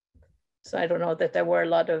that. So I don't know that there were a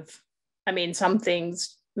lot of, some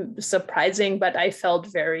things surprising, but I felt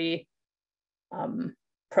very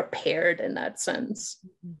prepared in that sense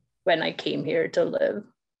when I came here to live.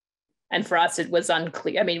 And for us, it was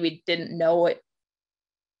unclear. We didn't know it.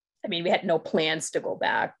 We had no plans to go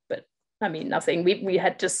back, but nothing. We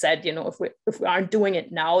had just said, if we aren't doing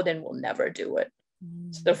it now, then we'll never do it.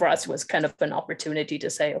 So for us, it was kind of an opportunity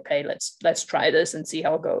to say, okay, let's try this and see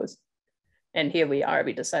how it goes. And here we are.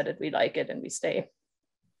 We decided we like it and we stay.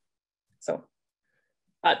 So,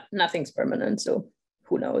 but nothing's permanent. So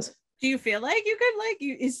who knows? Do you feel like you could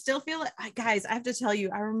you still feel like, guys, I have to tell you,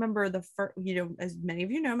 I remember the first, as many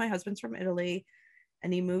of you know, my husband's from Italy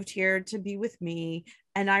and he moved here to be with me.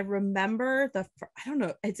 And I remember I don't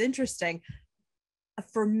know, it's interesting.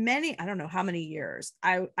 For many, I don't know how many years,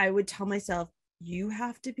 I would tell myself, you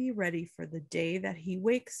have to be ready for the day that he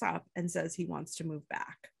wakes up and says he wants to move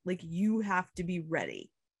back. Like, you have to be ready.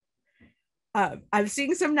 I'm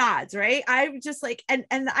seeing some nods, right? I'm just like, and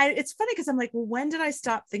it's funny because I'm like, well, when did I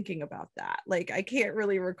stop thinking about that? Like, I can't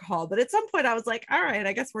really recall, but at some point I was like, all right,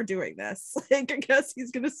 I guess we're doing this. Like, I guess he's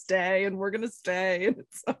going to stay and we're going to stay. And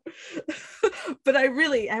so, but I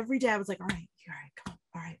really, every day I was like, all right, come on.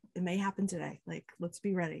 All right. It may happen today. Like, let's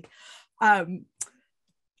be ready. Jennifer.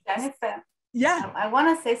 Yeah. I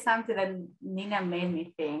want to say something that Nina made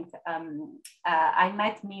me think. I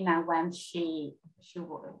met Nina when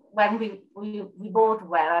when we both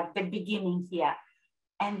were at the beginning here.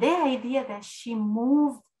 And the idea that she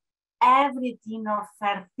moved everything of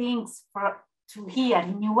her things to here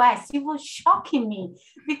in US, it was shocking me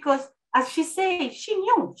because, as she said, she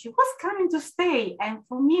knew she was coming to stay. And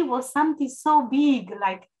for me, it was something so big.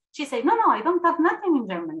 Like, she said, no, I don't have nothing in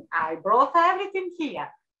Germany. I brought everything here.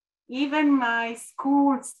 Even my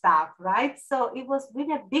school stuff, right? So it was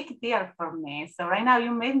really a big deal for me. So right now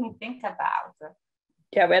you made me think about it.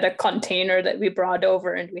 Yeah, we had a container that we brought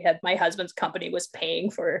over and my husband's company was paying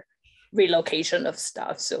for relocation of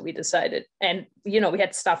stuff. So we decided, and, we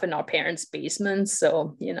had stuff in our parents' basements.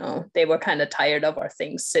 So, they were kind of tired of our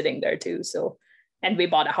things sitting there too. So, and we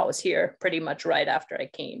bought a house here pretty much right after I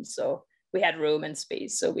came. So we had room and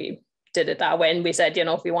space. So we did it that way. And we said,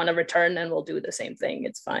 if we want to return, then we'll do the same thing.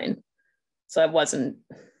 It's fine. So it wasn't,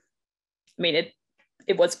 it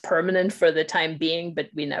was permanent for the time being, but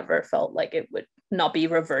we never felt like it would not be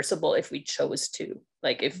reversible if we chose to.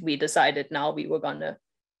 Like if we decided now we were going to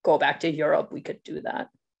go back to Europe, we could do that.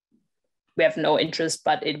 We have no interest,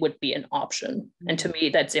 but it would be an option. And to me,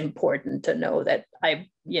 that's important to know that I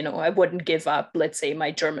wouldn't give up, let's say,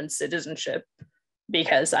 my German citizenship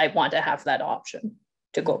because I want to have that option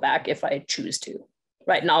to go back if I choose to.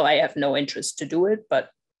 Right now, I have no interest to do it, but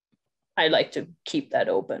I like to keep that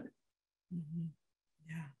open. Mm-hmm.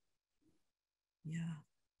 Yeah.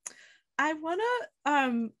 I want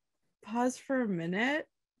to pause for a minute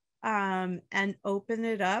and open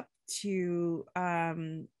it up to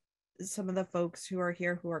some of the folks who are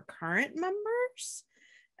here who are current members.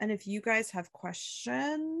 And if you guys have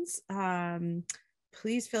questions,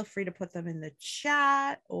 please feel free to put them in the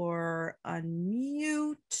chat or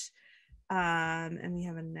unmute. And we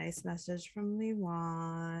have a nice message from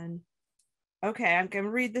Liwan. Okay, I'm going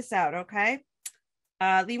to read this out, okay?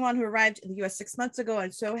 Liwan, who arrived in the US 6 months ago,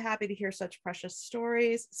 I'm so happy to hear such precious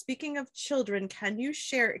stories. Speaking of children, can you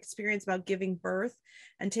share experience about giving birth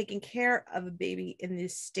and taking care of a baby in the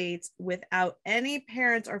States without any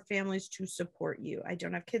parents or families to support you? I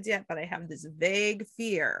don't have kids yet, but I have this vague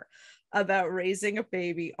fear about raising a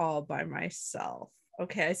baby all by myself.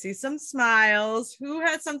 Okay, I see some smiles. Who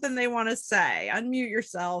has something they want to say? Unmute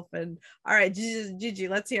yourself. And all right, Gigi,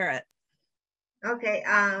 let's hear it. Okay,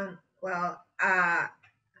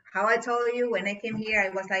 how I told you, when I came here, I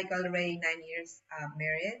was like already 9 years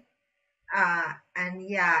married. And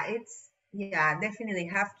definitely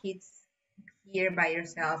have kids here by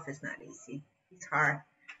yourself is not easy. It's hard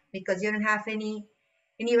because you don't have anybody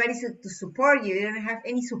to support you. You don't have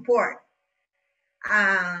any support.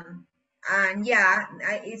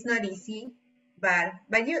 It's not easy, but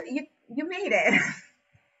you made it.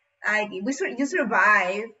 You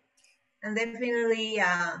survived, and definitely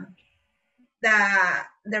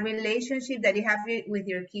the relationship that you have with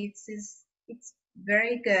your kids it's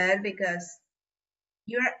very good because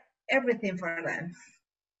you're everything for them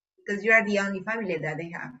because you are the only family that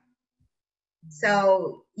they have.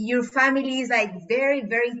 So your family is like very,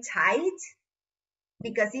 very tight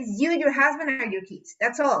because it's you, your husband, and your kids.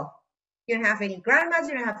 That's all. You don't have any grandmas,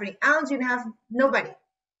 you don't have any aunts, you don't have nobody.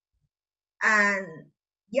 And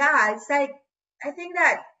yeah, it's like, I think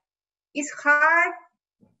that it's hard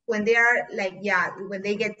when they are like, when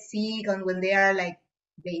they get sick and when they are like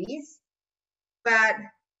babies. But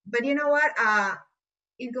you know what?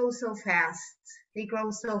 It goes so fast. They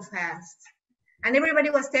grow so fast. And everybody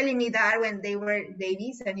was telling me that when they were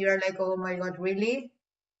babies, and you're like, oh my God, really?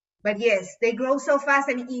 But yes, they grow so fast.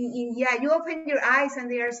 And you open your eyes and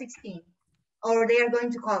they are 16 or they are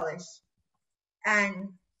going to college. And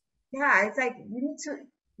yeah, it's like you need to,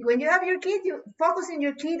 when you have your kid, you focus on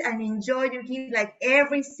your kid and enjoy your kid like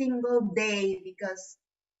every single day, because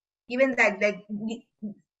even that like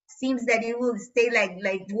seems that you will stay like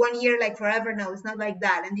 1 year like forever. No, it's not like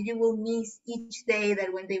that, and you will miss each day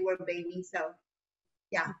that when they were babies. So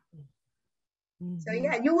yeah. So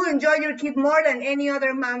yeah, you will enjoy your kid more than any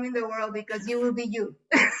other mom in the world because you will be you.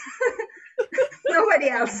 Nobody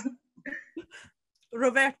else.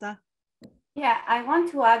 Roberta. Yeah, I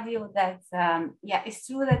want to add you that, it's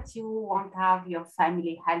true that you won't have your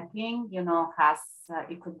family helping, as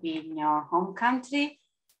it could be in your home country,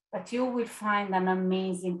 but you will find an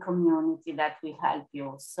amazing community that will help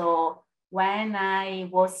you. So when I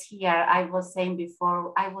was here, I was saying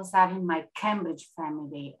before, I was having my Cambridge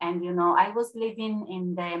family, and I was living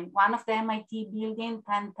in one of the MIT building,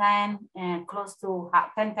 1010, close to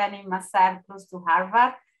 1010 in Massad, close to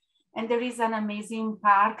Harvard. And there is an amazing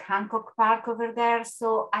park, Hancock Park over there.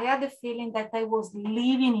 So I had the feeling that I was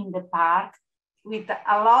living in the park with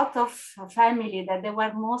a lot of family that they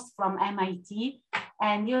were most from MIT.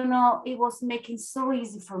 And, it was making so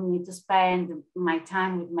easy for me to spend my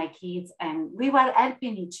time with my kids, and we were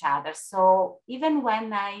helping each other. So even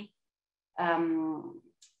when I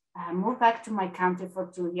moved back to my country for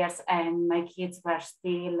 2 years and my kids were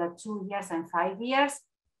still 2 years and 5 years,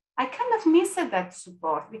 I kind of missed that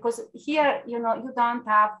support, because here, you don't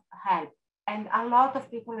have help. And a lot of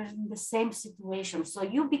people are in the same situation. So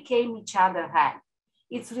you became each other help.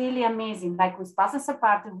 It's really amazing. Like with Spouses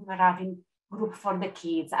Apart, we were having group for the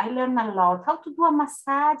kids. I learned a lot, how to do a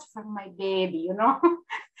massage for my baby,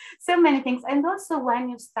 so many things. And also when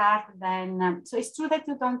you start, then, so it's true that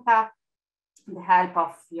you don't have the help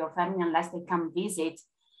of your family unless they come visit.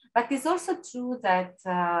 But it's also true that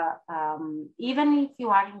even if you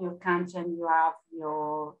are in your country and you have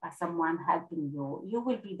your someone helping you, you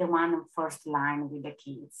will be the one in first line with the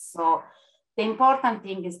kids. So the important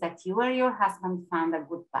thing is that you or your husband find a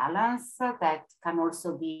good balance that can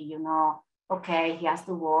also be, you know, okay, he has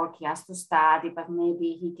to work, he has to study, but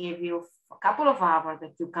maybe he gave you a couple of hours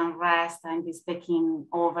that you can rest and he's taking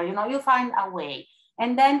over, you know, you find a way.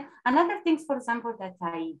 And then another thing, for example, that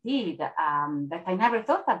I did that I never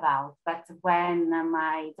thought about, but when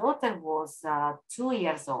my daughter was 2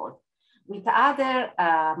 years old, with other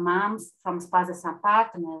moms from spouses and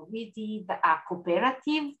partners, we did a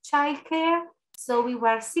cooperative childcare. So we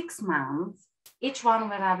were 6 moms, each one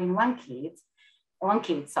were having one kid,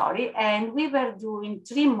 and we were doing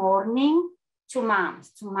 3 morning, 2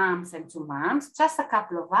 moms, 2 moms and 2 moms, just a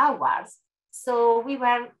couple of hours. So we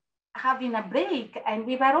were having a break, and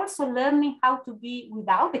we were also learning how to be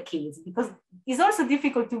without the kids, because it's also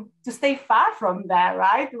difficult to stay far from there,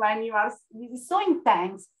 right? When you are, it's so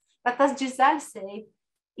intense. But as Giselle said,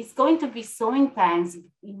 it's going to be so intense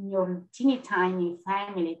in your teeny tiny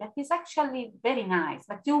family that is actually very nice,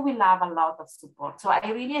 but you will have a lot of support. So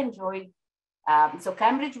I really enjoyed, so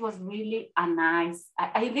Cambridge was really a nice,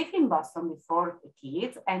 I lived in Boston before the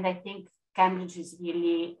kids, and I think Cambridge is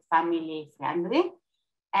really family friendly.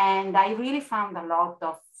 And I really found a lot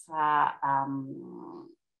of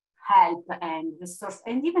help and resource.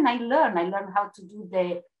 And even I learned how to do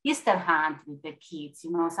the Easter hunt with the kids,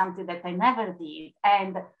 you know, something that I never did.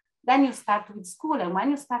 And then you start with school. And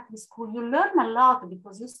when you start with school, you learn a lot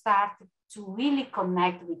because you start to really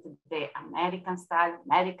connect with the American style,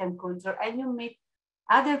 American culture, and you meet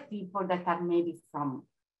other people that are maybe from,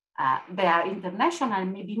 they are international,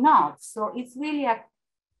 maybe not. So it's really a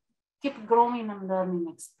keep growing and learning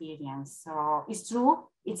experience. So it's true,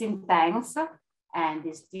 it's intense and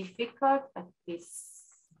it's difficult, but it's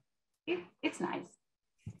nice.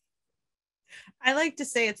 I like to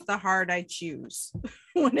say it's the hard I choose.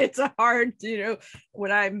 When it's a hard, you know,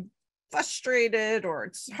 when I'm frustrated or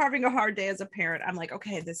it's having a hard day as a parent, I'm like,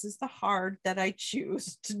 okay, this is the hard that I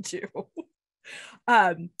choose to do.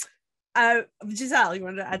 Giselle, you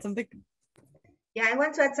wanted to add something? Yeah, I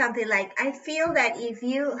want to add something. Like, I feel that if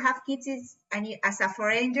you have kids and you, as a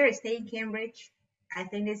foreigner, stay in Cambridge, I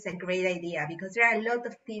think it's a great idea because there are a lot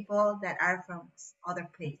of people that are from other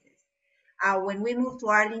places. When we moved to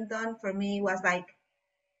Arlington, for me, it was like,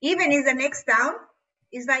 even in the next town,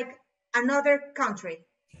 it's like another country.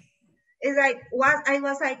 It's like, I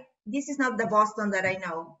was like, this is not the Boston that I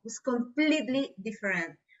know. It's completely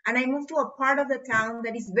different. And I moved to a part of the town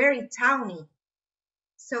that is very towny.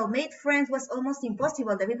 So make friends was almost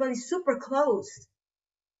impossible. The people is super close.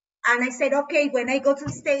 And I said, okay, when I go to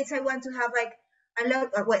the States, I want to have like a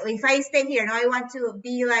lot of, well, if I stay here, now I want to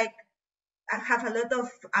be like, I have a lot of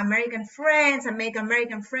American friends and make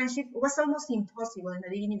American friendship. It was almost impossible in the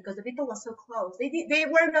beginning because the people were so close. They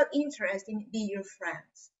were not interested in being your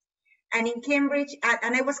friends. And in Cambridge,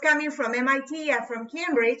 and I was coming from MIT and from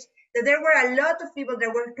Cambridge, that there were a lot of people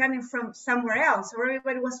that were coming from somewhere else. So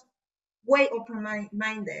everybody was way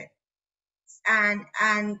open-minded, and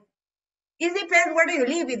it depends where do you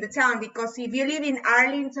live in the town, because if you live in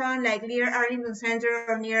Arlington, like near Arlington Center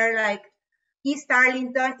or near like East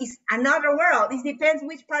Arlington, is another world. It depends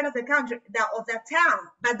which part of the country, of the town.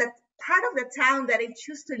 But the part of the town that I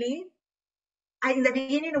choose to live, in the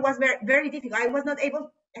beginning it was very, very difficult. I was not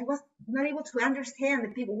able to understand the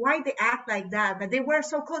people, why they act like that. But they were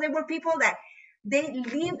so cool. They were people that they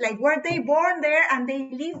live, like, were they born there and they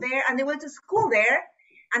live there and they went to school there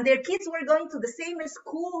and their kids were going to the same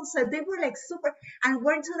school. So they were like super, and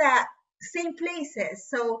went to the same places.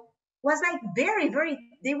 So it was like very, very,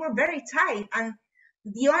 they were very tight. And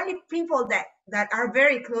the only people that are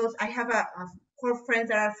very close, I have a 4 friends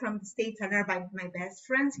that are from the States and are my best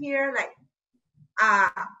friends here. Like,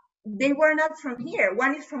 they were not from here.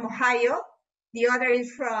 One is from Ohio. The other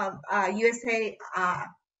is from USA,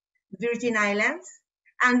 Virgin Islands,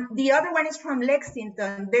 and the other one is from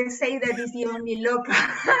Lexington. They say that is the only local.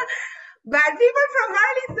 But people from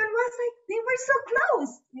Arlington was like, they were so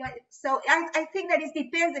close. So I think that it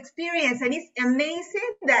depends experience, and it's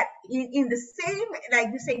amazing that in the same,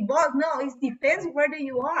 like you say, both, no, it depends where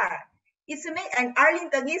you are. It's amazing, and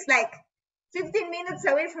Arlington is like 15 minutes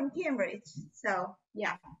away from Cambridge. So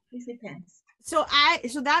yeah, it depends. So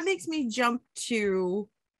that makes me jump to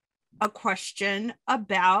a question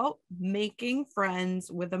about making friends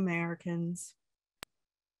with Americans.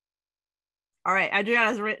 All right,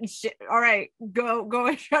 Adriana's written shit. All right, go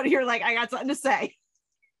ahead. You're like, I got something to say.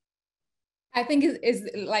 I think is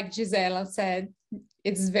like Gisela said,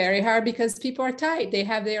 it's very hard because people are tight. They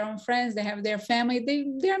have their own friends, they have their family.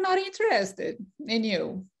 They're not interested in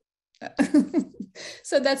you.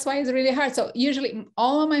 So that's why it's really hard. So usually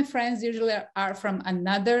all of my friends usually are from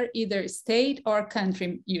another either state or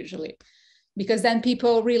country usually, because then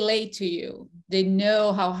people relate to you. They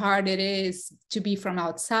know how hard it is to be from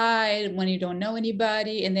outside when you don't know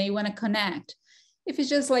anybody and they want to connect. If it's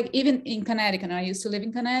just like, even in Connecticut, I used to live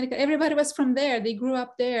in Connecticut, everybody was from there. They grew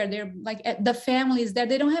up there. They're like, the family is there.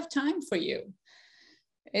 They don't have time for you.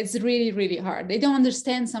 It's really, really hard. They don't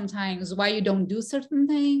understand sometimes why you don't do certain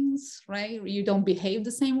things, right? You don't behave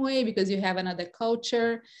the same way because you have another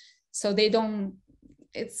culture. So they don't,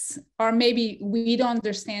 or maybe we don't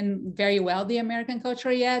understand very well the American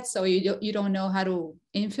culture yet. So you don't know how to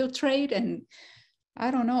infiltrate. And I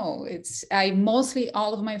don't know. Mostly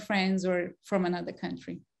all of my friends were from another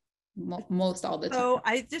country, most all the time. So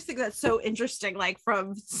I just think that's so interesting. Like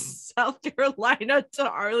from South Carolina to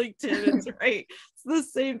Arlington, it's right. It's the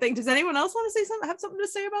same thing. Does anyone else want to say something? Have something to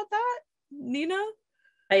say about that, Nina?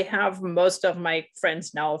 I have most of my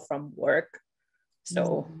friends now from work.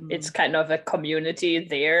 So it's kind of a community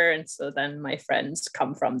there. And so then my friends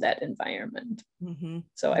come from that environment.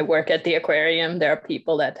 So I work at the aquarium. There are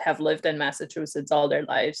people that have lived in Massachusetts all their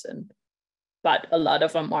lives, but a lot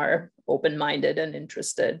of them are open-minded and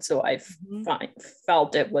interested. So I've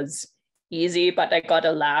felt it was easy, but I got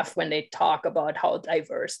a laugh when they talk about how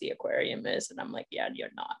diverse the aquarium is. And I'm like, yeah, you're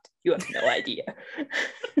not. You have no idea.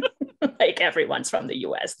 Like, everyone's from the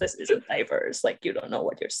US. This isn't diverse. Like, you don't know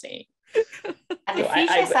what you're saying. So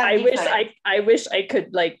I wish I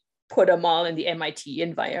could like put them all in the MIT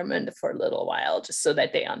environment for a little while, just so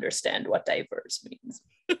that they understand what diverse means.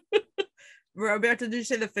 Roberta, did you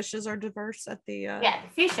say the fishes are diverse at the yeah, the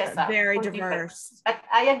fishes are very diverse. But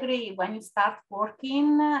I agree, when you start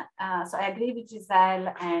working, so I agree with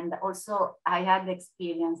Giselle, and also I had the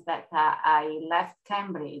experience that I left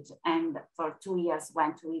Cambridge and for 2 years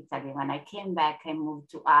went to Italy. When I came back, I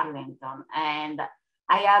moved to Arlington, and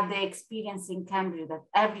I had the experience in Cambridge that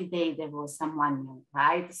every day there was someone new,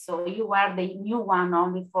 right? So you were the new one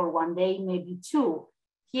only for one day, maybe two.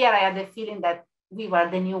 Here I had the feeling that we were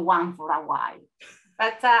the new one for a while.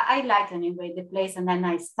 But I like anyway the place. And then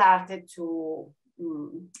I started to,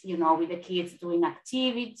 with the kids doing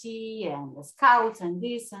activity and the scouts and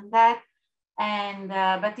this and that. And,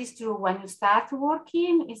 but it's true, when you start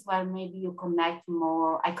working is when maybe you connect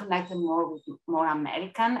more. I connected more with more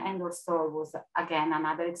American, and also it was, again,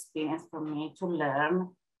 another experience for me to learn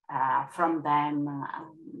from them,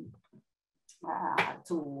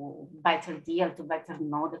 to better deal, to better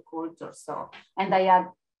know the culture. So, and I had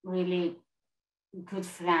really good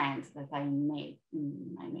friends that I made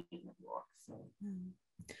at work. So.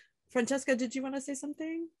 Francesca, did you want to say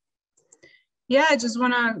something? Yeah, I just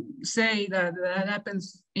want to say that that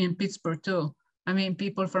happens in Pittsburgh too. I mean,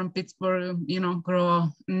 people from Pittsburgh,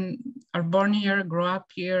 are born here, grow up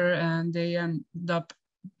here, and they end up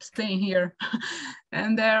staying here.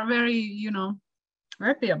 And they're very,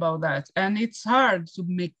 happy about that. And it's hard to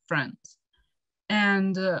make friends.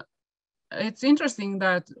 And it's interesting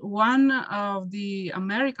that one of the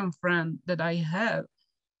American friends that I have,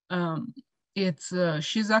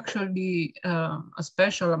 she's actually a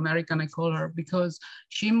special American, I call her, because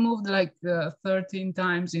she moved like 13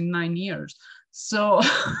 times in 9 years. So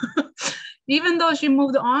even though she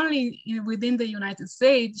moved only within the United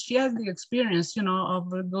States, she has the experience,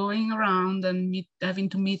 of going around and having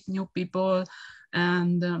to meet new people.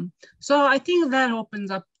 And so I think that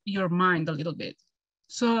opens up your mind a little bit.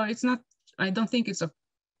 So I don't think it's a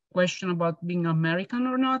question about being American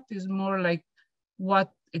or not. It's more like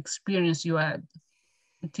what experience you had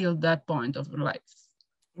until that point of your life.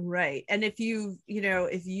 Right. And if you've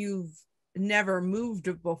never moved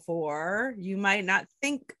before, you might not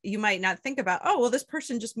think about, oh, well, this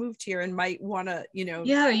person just moved here and might want to,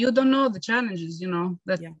 Yeah, you don't know the challenges,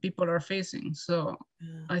 that people are facing. So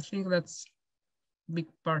I think that's a big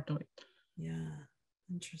part of it. Yeah.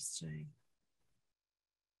 Interesting.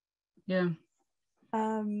 Yeah.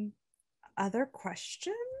 Other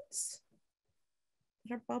questions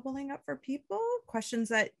that are bubbling up for people? Questions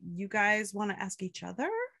that you guys want to ask each other?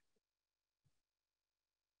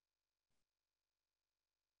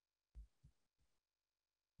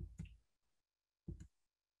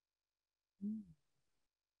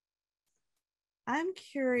 I'm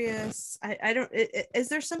curious. I don't, is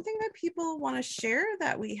there something that people want to share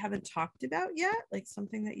that we haven't talked about yet? Like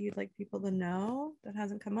something that you'd like people to know that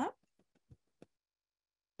hasn't come up?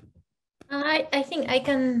 I think I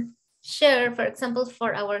can share, for example,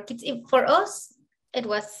 for our kids. For us, it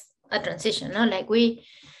was a transition, no? Like we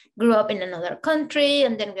grew up in another country,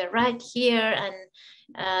 and then we arrived here, and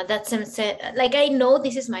that's like I know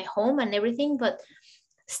this is my home and everything, but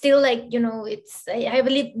still, like, you know, it's I have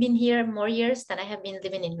been here more years than I have been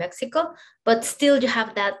living in Mexico, but still you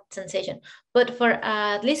have that sensation. But for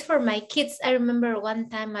at least for my kids, I remember one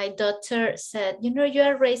time my daughter said, you know, you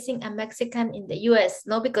are raising a Mexican in the US,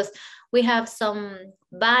 no, because we have some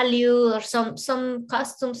value or some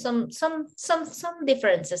customs, some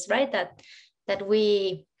differences, right? That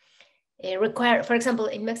we require. For example,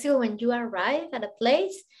 in Mexico, when you arrive at a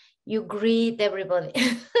place, you greet everybody.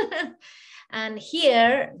 And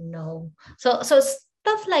here, no. So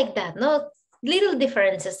stuff like that, no, little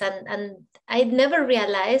differences. And I never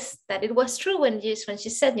realized that it was true when she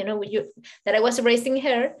said, you know, that I was raising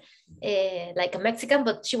her like a Mexican,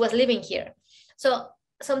 but she was living here. So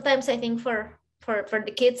sometimes I think for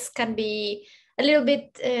the kids can be a little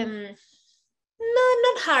bit no,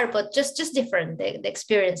 not hard, but just different, the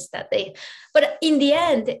experience that they, but in the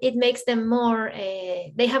end it makes them more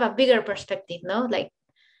they have a bigger perspective, no, like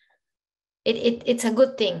it's a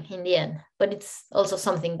good thing in the end, but it's also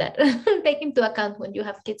something that take into account when you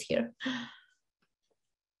have kids here.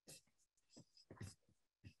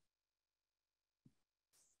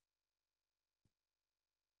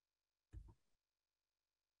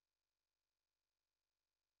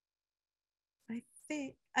 I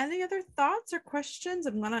think, any other thoughts or questions?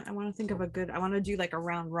 I want to think of a good, I want to do like a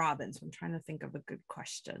round robin. So I'm trying to think of a good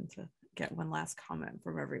question to get one last comment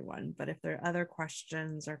from everyone. But if there are other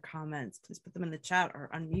questions or comments, please put them in the chat or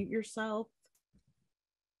unmute yourself.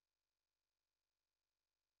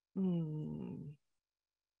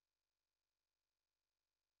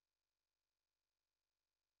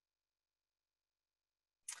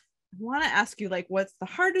 I want to ask you, like, what's the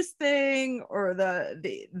hardest thing, or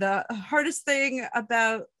the hardest thing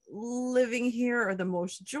about living here, or the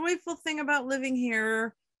most joyful thing about living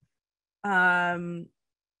here? But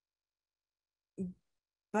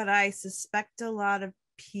I suspect a lot of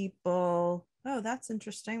people. Oh, that's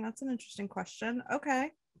interesting. That's an interesting question.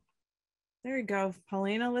 Okay. There you go,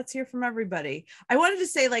 Paulina. Let's hear from everybody. I wanted to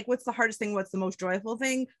say, like, what's the hardest thing? What's the most joyful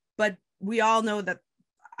thing? But we all know that,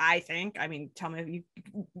 I think, I mean, tell me if you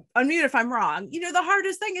unmute if I'm wrong. You know, the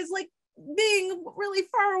hardest thing is like being really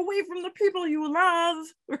far away from the people you love,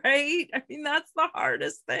 right? I mean, that's the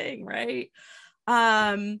hardest thing, right?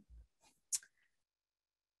 I'd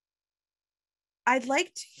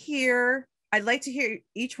like to hear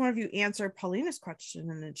each one of you answer Paulina's question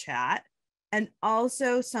in the chat, and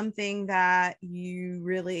also something that you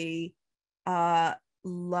really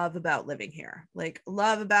love about living here, like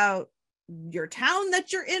love about your town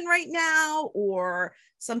that you're in right now, or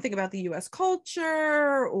something about the US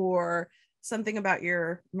culture, or something about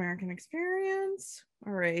your American experience.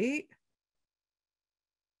 All right.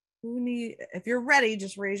 If you're ready,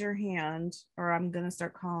 just raise your hand, or I'm going to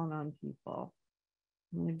start calling on people.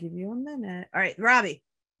 I'm going to give you a minute. All right, Robbie,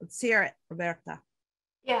 let's hear it. Roberta.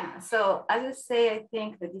 Yeah, so as I say, I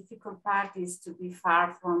think the difficult part is to be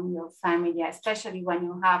far from your family, especially when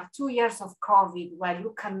you have 2 years of COVID where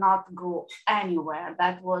you cannot go anywhere.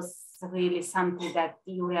 That was really something that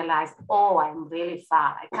you realized, oh, I'm really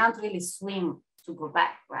far. I can't really swim to go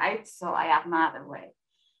back, right? So I have another way.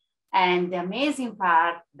 And the amazing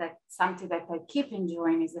part, that something that I keep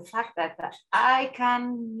enjoying, is the fact that I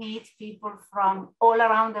can meet people from all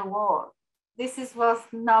around the world. This was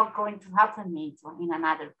not going to happen to me in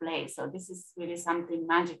another place. So this is really something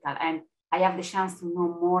magical. And I have the chance to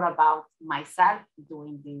know more about myself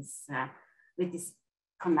doing this, with this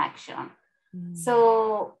connection.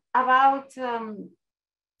 So about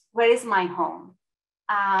where is my home?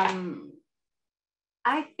 I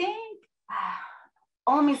think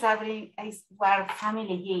home is where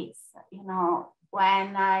family is. You know,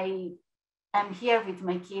 when I am here with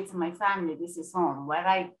my kids and my family, this is home. Where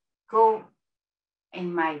I go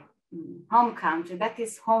in my home country, that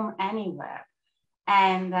is home anywhere.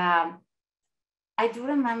 And I do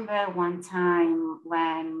remember one time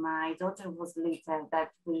when my daughter was little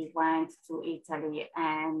that we went to Italy,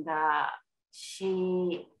 and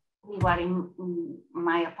we were in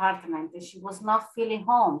my apartment, and she was not feeling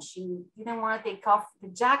home. She didn't want to take off the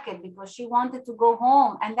jacket because she wanted to go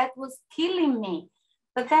home, and that was killing me.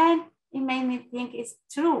 But then it made me think it's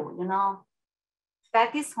true, you know,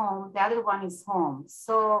 that is home, the other one is home.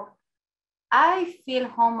 So I feel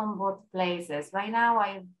home on both places. Right now,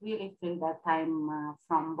 I really feel that I'm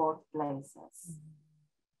from both places.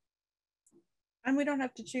 And we don't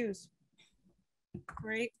have to choose.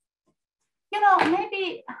 Great. You know,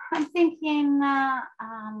 maybe I'm thinking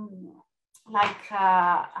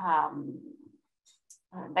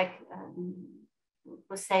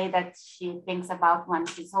who say that she thinks about when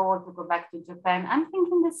she's old to go back to Japan. I'm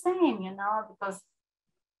thinking the same, you know, because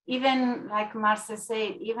even like Marcia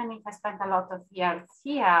said, even if I spent a lot of years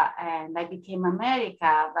here and I became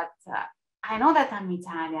America, but I know that I'm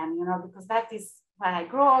Italian, you know, because that is where I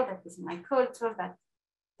grow, that is my culture, that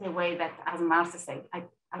the way that, as Marcia said, I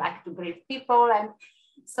like to greet people, and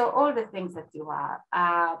so all the things that you are.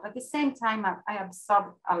 But at the same time, I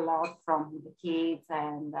absorbed a lot from the kids,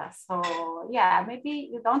 and so yeah, maybe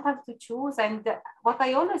you don't have to choose. And what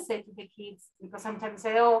I always say to the kids, because sometimes they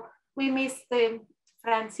say, oh, we miss the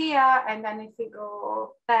friends here, and then if we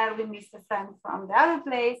go there, we miss the friend from the other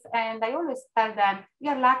place. And I always tell them,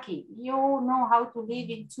 you're lucky, you know how to live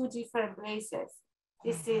in two different places.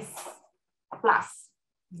 This is a plus.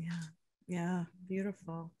 Yeah,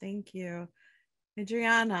 beautiful. Thank you.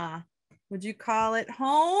 Adriana, would you call it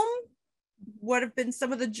home? What have been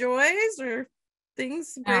some of the joys or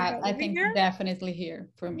things great about I living think here? definitely here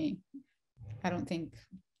for me. I don't think,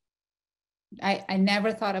 I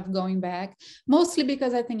never thought of going back, mostly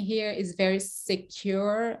because I think here is very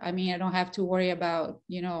secure. I mean, I don't have to worry about,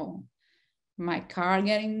 you know, my car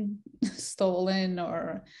getting stolen,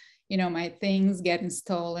 or, you know, my things getting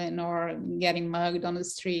stolen or getting mugged on the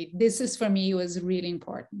street. This is, for me, was really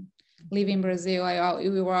important. Living in Brazil,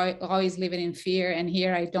 we were always living in fear, and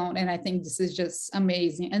here I don't. And I think this is just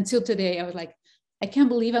amazing. Until today, I was like, I can't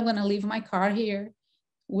believe I'm gonna leave my car here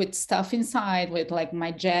with stuff inside, with like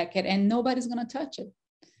my jacket, and nobody's gonna touch it.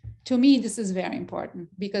 To me, this is very important,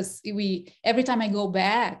 because every time I go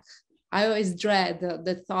back, I always dread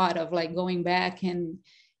the thought of like going back and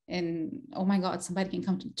oh my God, somebody can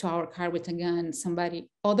come to our car with a gun. Somebody,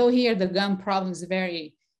 although here the gun problem is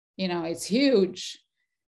very, you know, it's huge.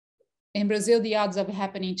 In Brazil, the odds of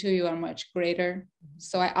happening to you are much greater.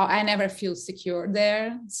 So I never feel secure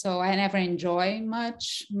there. So I never enjoy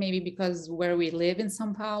much, maybe because where we live in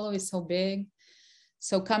São Paulo is so big.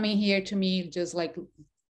 So coming here to me, just like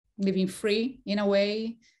living free in a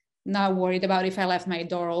way, not worried about if I left my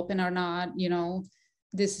door open or not, you know,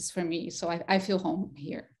 this is for me. So I feel home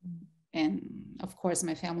here. And of course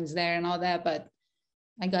my family's there and all that, but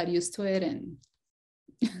I got used to it, and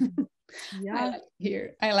Yeah,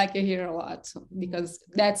 I like it here a lot. So, because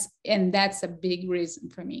that's a big reason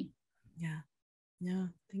for me. Yeah,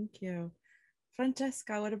 thank you.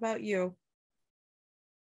 Francesca, what about you?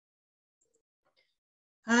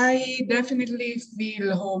 I definitely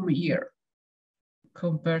feel home here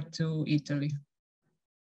compared to Italy.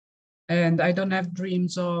 And I don't have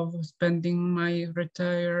dreams of spending my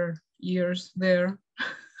retired years there.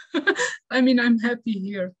 I mean, I'm happy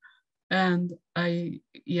here. And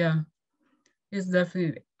it's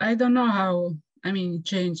definitely, I don't know how, I mean, it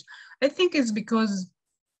changed. I think it's because,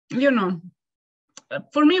 you know,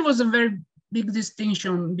 for me, it was a very big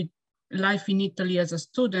distinction between life in Italy as a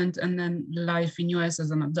student and then life in US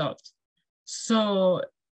as an adult. So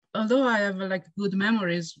although I have like good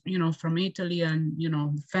memories, you know, from Italy and, you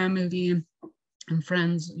know, family and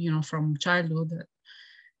friends, you know, from childhood,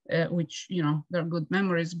 which, you know, they're good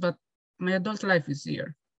memories, but my adult life is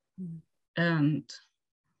here. And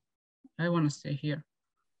I want to stay here.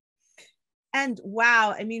 And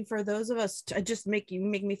wow, I mean, for those of us, just make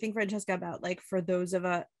me think, Francesca, about like, for those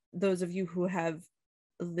of you who have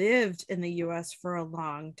lived in the US for a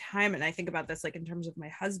long time, and I think about this like in terms of my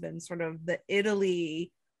husband, sort of the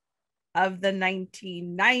Italy of the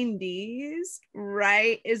 1990s,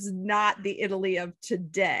 right, is not the Italy of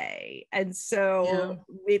today. And so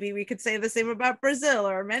maybe we could say the same about Brazil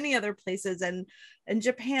or many other places, and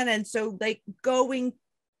Japan. And so like going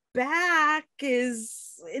back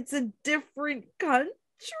it's a different country,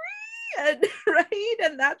 and right,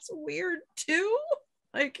 and that's weird too.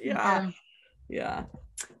 Like yeah.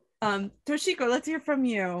 Toshiko, let's hear from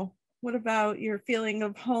you. What about your feeling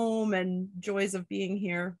of home and joys of being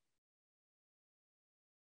here?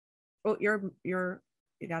 Oh, you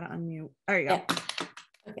gotta unmute. There you go.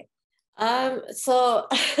 Yeah. Okay. So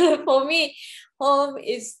for me, home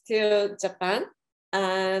is still Japan,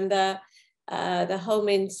 and the home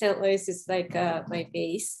in St. Louis is like my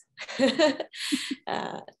base.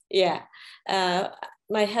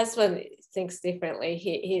 My husband thinks differently.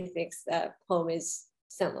 He thinks that home is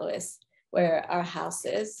St. Louis, where our house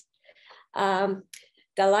is. The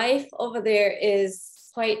life over there is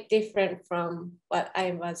quite different from what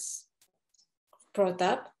I was brought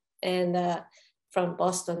up, and from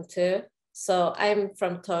Boston too. So I'm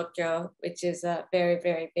from Tokyo, which is a very,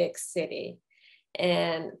 very big city.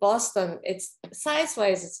 And Boston, it's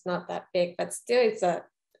size-wise, it's not that big, but still it's a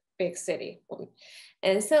big city.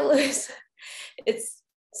 And St. Louis, it's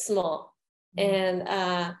small. And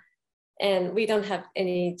and we don't have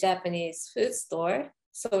any Japanese food store.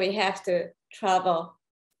 So we have to travel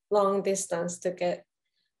long distance to get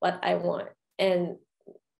what I want. And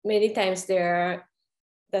many times there are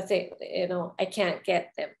the thing, I can't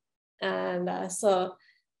get them. And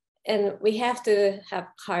and we have to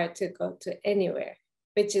have car to go to anywhere,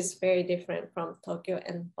 which is very different from Tokyo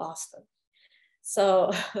and Boston.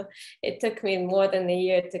 So it took me more than a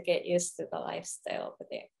year to get used to the lifestyle over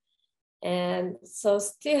there. And so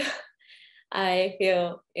still, I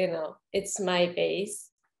feel, it's my base,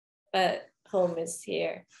 but home is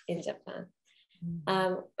here in Japan.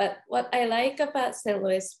 But what I like about St.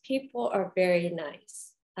 Louis, people are very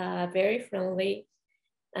nice, very friendly,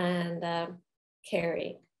 and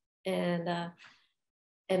caring, and a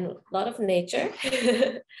lot of nature.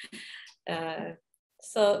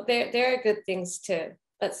 So there are good things too.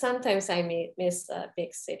 But sometimes I miss a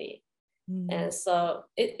big city, and so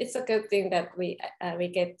it's a good thing that we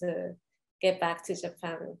get to get back to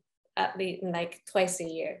Japan at least like twice a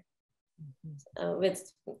year with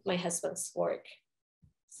my husband's work.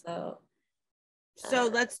 So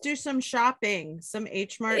let's do some shopping, some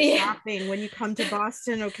H Mart shopping when you come to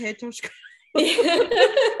Boston, okay, Toshiko?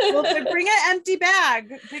 Well, then bring an empty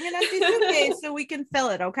bag, bring an empty suitcase so we can fill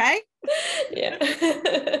it, okay? Yeah.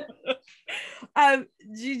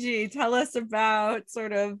 Gigi, tell us about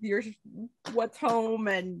sort of what's home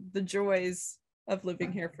and the joys of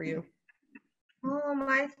living here for you.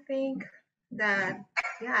 I think that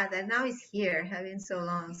now it's here, having so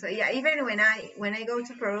long. So yeah, even when I go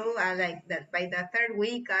to Peru, I like that by the third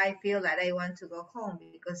week I feel that I want to go home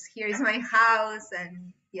because here is my house,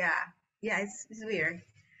 and it's weird.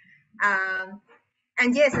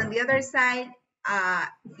 And yes, on the other side,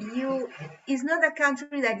 it's not a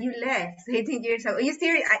country that you left 18 years ago. You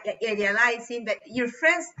still idealizing that your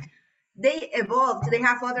friends, they evolved, they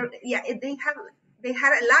have they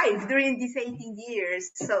had a life during these 18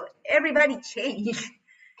 years. So everybody changed.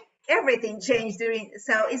 Everything changed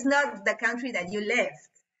so it's not the country that you left.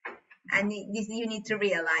 And you need to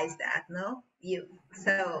realize that, no?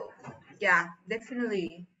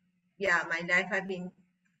 Definitely. Yeah, my life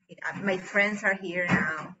my friends are here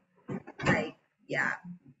now. I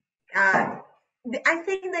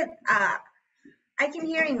think that I came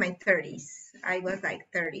here in my 30s. I was like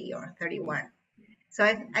 30 or 31. So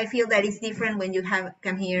I feel that it's different when you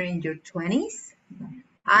come here in your 20s.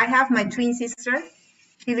 I have my twin sister.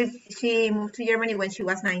 She moved to Germany when she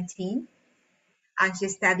was 19, and she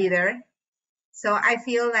studied there. So I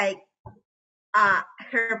feel like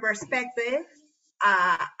her perspective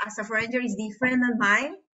as a foreigner is different than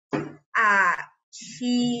mine.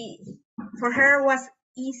 For her was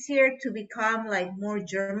easier to become like more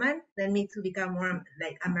German than me to become more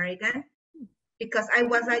like American, because I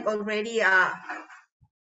was like already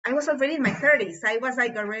I was already in my 30s. I was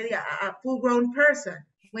like already a full-grown person.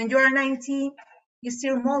 When you are 19, you're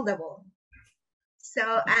still moldable. So,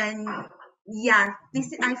 and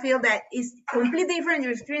I feel that it's completely different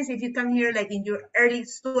your experience if you come here like in your early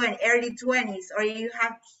 20s, or you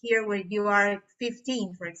have here when you are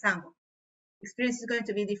 15, for example. Experience is going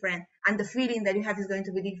to be different, and the feeling that you have is going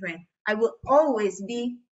to be different. I will always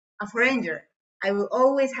be a foreigner. I will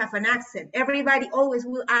always have an accent. Everybody always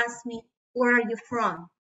will ask me, where are you from?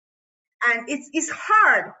 And it's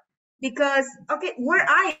hard because, okay, where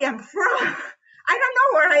I am from, I don't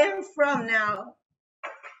know where I am from now,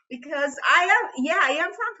 because I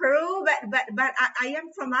am from Peru, but I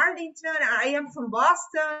am from Arlington, I am from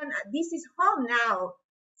Boston. This is home now.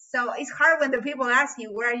 So it's hard when the people ask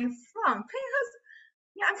you, where are you from? Because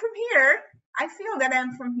I'm from here. I feel that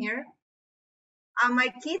I'm from here.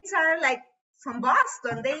 My kids are like from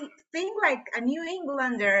Boston. They think like a New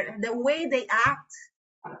Englander, the way they act.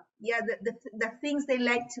 The things they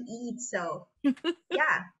like to eat. So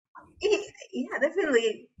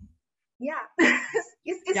definitely.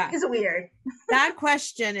 It's weird. That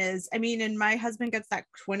question is, I mean, and my husband gets that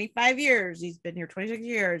 25 years. He's been here 26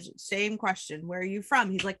 years. Same question. Where are you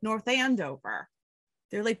from? He's like, North Andover.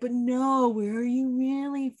 They're like, but no, where are you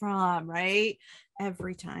really from? Right?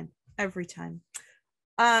 Every time.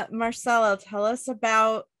 Marcela, tell us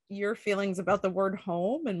about your feelings about the word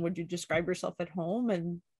home, and would you describe yourself at home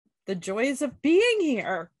and the joys of being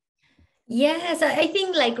here? Yes, I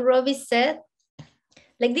think like Robbie said,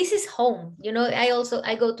 like this is home.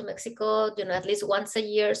 I go to Mexico, at least once a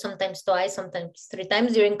year, sometimes twice, sometimes 3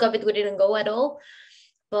 times. During COVID, we didn't go at all.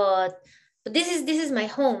 But this is my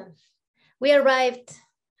home. We arrived,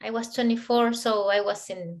 I was 24, so I was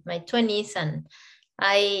in my 20s, and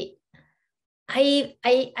I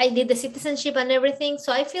did the citizenship and everything.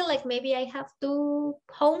 So I feel like maybe I have 2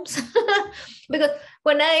 homes because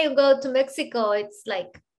when I go to Mexico, it's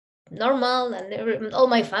like normal, and all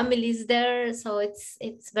my family is there. So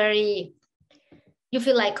it's very, you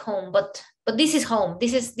feel like home, but this is home.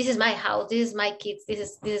 This is my house. This is my kids.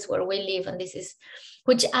 This is where we live, and this is,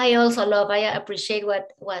 which I also love. I appreciate what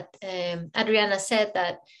Adriana said,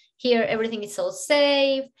 that here everything is so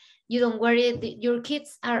safe. You don't worry. Your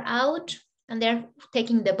kids are out and they're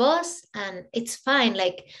taking the bus, and it's fine.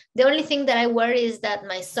 Like, the only thing that I worry is that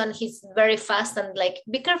my son, he's very fast, and like,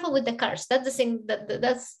 be careful with the cars. That's the thing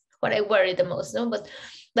that's what I worry the most. No, but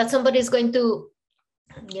that somebody is going to,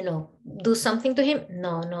 do something to him.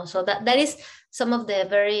 No. So that is some of the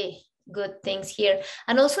very good things here,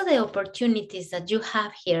 and also the opportunities that you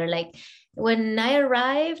have here. Like, when I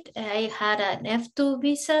arrived, I had an F2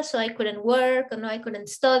 visa, so I couldn't work, and I couldn't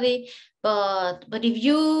study. But if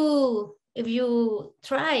you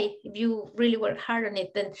try, if you really work hard on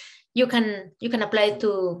it, then you can apply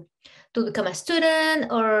to become a student,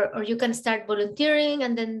 or you can start volunteering,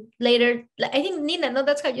 and then later, like, I think, Nina, no,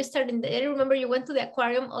 that's how you started. I remember you went to the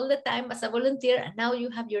aquarium all the time as a volunteer, and now you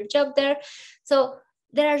have your job there. So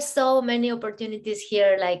there are so many opportunities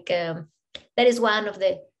here. Like, that is one of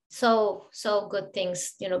the so good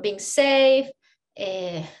things, being safe,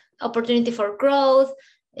 opportunity for growth.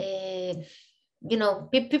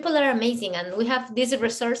 People are amazing, and we have this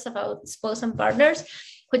resource about spouse and partners,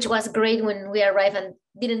 which was great when we arrived and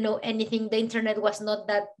didn't know anything. The internet was not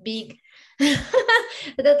that big.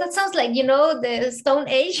 that sounds like, the Stone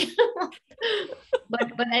Age.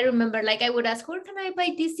 but I remember, like, I would ask, where can I buy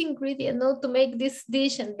this ingredient, to make this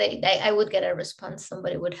dish? And I would get a response.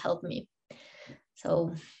 Somebody would help me.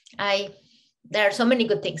 So there are so many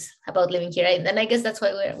good things about living here. And I guess that's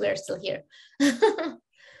why we're still here.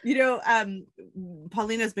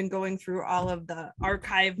 Paulina's been going through all of the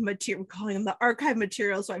archive material, calling them the archive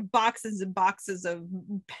materials. So I have boxes and boxes of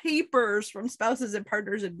papers from spouses and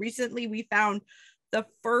partners. And recently we found the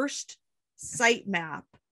first site map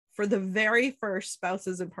for the very first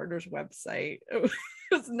spouses and partners website. It was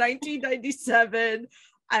 1997.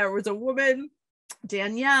 There was a woman,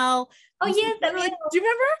 Danielle. Oh yeah, do you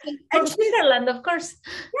remember? From Switzerland, of course.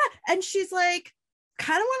 Yeah, and she's like,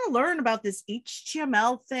 kind of want to learn about this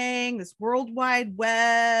HTML thing, this World Wide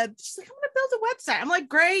Web. She's like, I'm going to build a website. I'm like,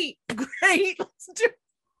 great, let's do it.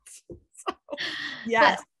 So,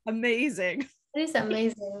 yes, amazing. It is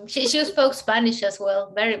amazing. She spoke Spanish as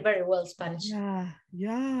well, very, very well Spanish. Yeah.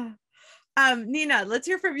 Nina, let's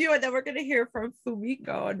hear from you, and then we're going to hear from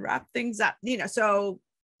Fumiko and wrap things up. Nina, so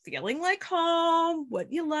feeling like home,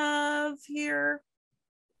 what you love here?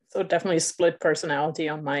 So definitely split personality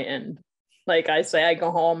on my end. Like, I say I go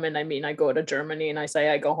home, and I go to Germany, and I say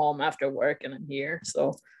I go home after work, and I'm here.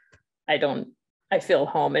 So I feel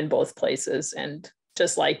home in both places. And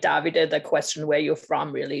just like Davide, the question where you're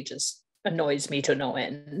from really just annoys me to no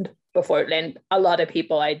end. And a lot of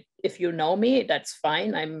people, if you know me, that's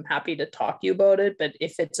fine. I'm happy to talk to you about it. But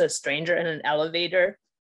if it's a stranger in an elevator,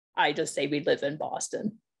 I just say we live in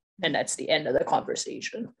Boston, and that's the end of the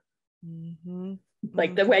conversation. Mm-hmm.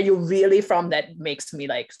 Like, the way you're really from, that makes me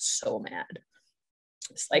like so mad.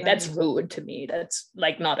 It's like, that's rude to me. That's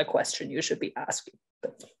like not a question you should be asking.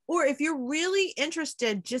 Or if you're really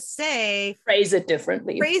interested, just phrase it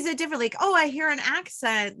differently. Like, oh, I hear an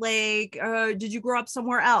accent. Like, did you grow up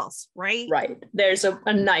somewhere else? Right. There's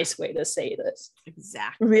a nice way to say this.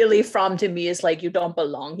 Exactly. Really from to me is like, you don't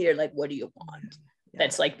belong here. Like, what do you want? Yeah.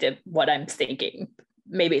 That's like what I'm thinking.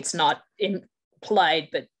 Maybe it's not implied,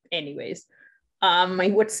 but anyways.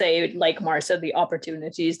 I would say, like Marcia, the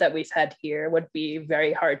opportunities that we've had here would be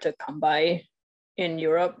very hard to come by in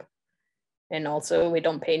Europe. And also, we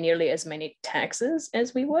don't pay nearly as many taxes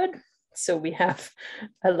as we would. So we have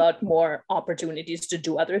a lot more opportunities to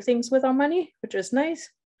do other things with our money, which is nice.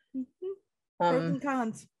 Mm-hmm. Pros and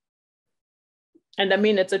cons. And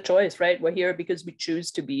it's a choice, right? We're here because we choose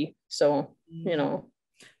to be. So,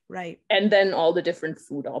 Right. And then all the different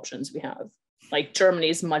food options we have. Like, Germany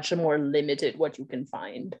is much more limited what you can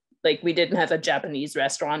find. Like, we didn't have a Japanese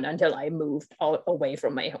restaurant until I moved away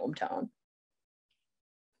from my hometown.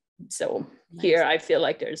 So here I feel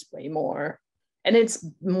like there's way more, and it's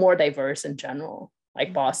more diverse in general.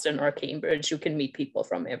 Like Boston or Cambridge, you can meet people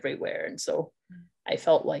from everywhere. And so I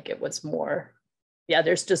felt like it was more,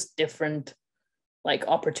 there's just different like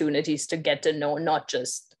opportunities to get to know not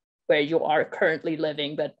just where you are currently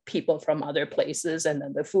living, but people from other places, and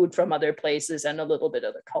then the food from other places, and a little bit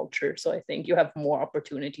of the culture. So I think you have more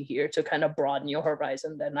opportunity here to kind of broaden your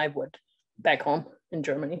horizon than I would back home in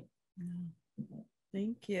Germany.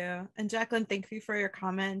 Thank you. And Jacqueline, thank you for your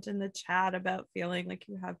comment in the chat about feeling like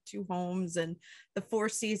you have two homes and the 4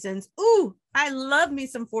 seasons. Ooh, I love me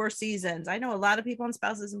some 4 seasons. I know a lot of people on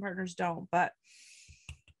Spouses and Partners don't, but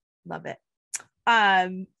Love it.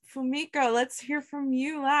 Fumiko, let's hear from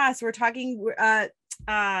you last. We're talking, the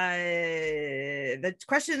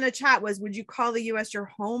question in the chat was, would you call the US your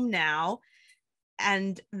home now?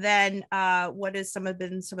 And then what has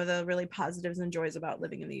been some of the really positives and joys about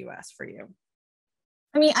living in the US for you?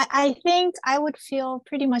 I mean, I think I would feel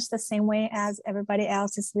pretty much the same way as everybody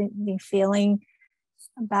else has been feeling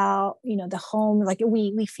about, you know, the home. Like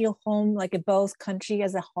we feel home, like both country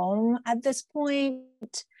as a home at this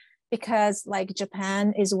point, because like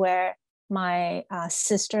Japan is where my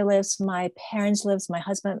sister lives, my parents lives, my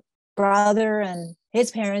husband, brother, and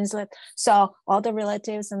his parents live. So all the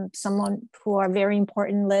relatives and someone who are very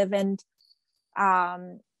important live, and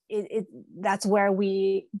that's where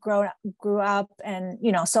we grew up, and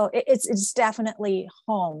you know, so it's definitely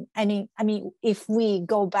home. I mean, if we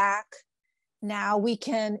go back now, we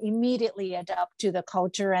can immediately adapt to the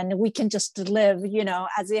culture and we can just live, you know,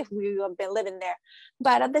 as if we have been living there.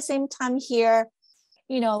 But at the same time here,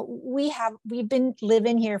 you know, we've been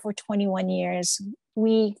living here for 21 years.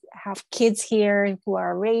 We have kids here who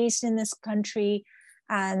are raised in this country,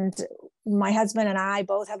 and my husband and I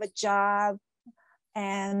both have a job,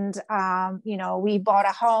 and you know, we bought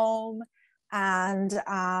a home, and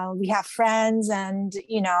we have friends, and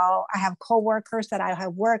you know, I have coworkers that I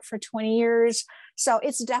have worked for 20 years, so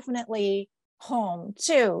it's definitely home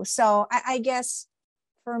too. So I guess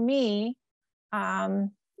for me,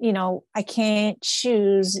 you know, I can't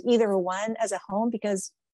choose either one as a home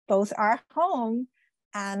because both are home,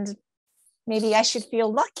 and maybe I should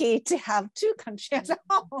feel lucky to have two countries as a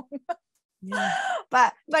home. Yeah.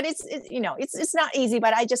 but it's you know, it's not easy,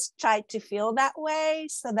 but I just try to feel that way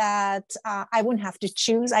so that I wouldn't have to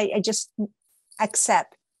choose. I just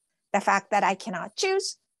accept the fact that I cannot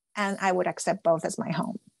choose, and I would accept both as my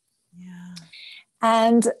home. Yeah.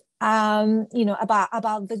 And you know,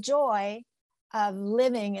 about the joy of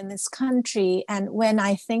living in this country, and when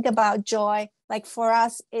I think about joy, like for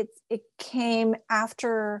us, it came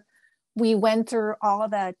after we went through all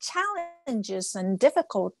the challenges and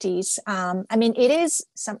difficulties. I mean, it is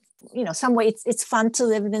some way it's fun to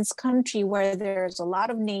live in this country where there's a lot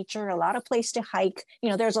of nature, a lot of place to hike, you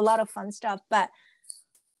know, there's a lot of fun stuff. But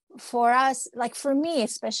for us, like for me,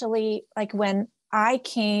 especially like when I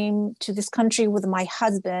came to this country with my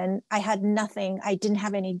husband, I had nothing. I didn't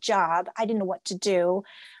have any job. I didn't know what to do.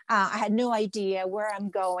 I had no idea where I'm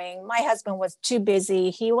going. My husband was too busy.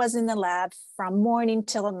 He was in the lab from morning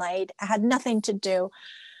till night. I had nothing to do.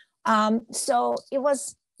 So it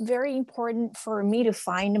was very important for me to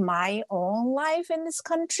find my own life in this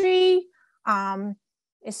country,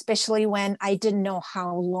 especially when I didn't know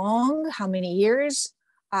how long, how many years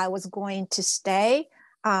I was going to stay.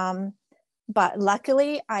 But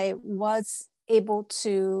luckily, I was able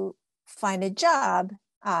to find a job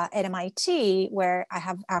at MIT, where I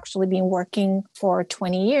have actually been working for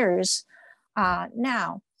 20 years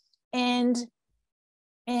now. And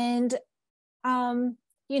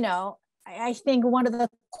you know, I think one of the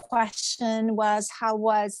question was, how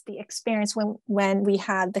was the experience when we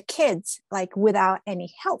had the kids, like without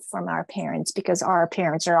any help from our parents, because our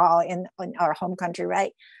parents are all in our home country,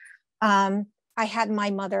 right? I had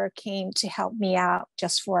my mother came to help me out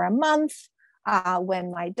just for a month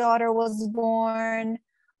when my daughter was born.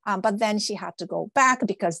 But then she had to go back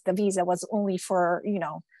because the visa was only for, you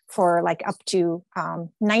know, for like up to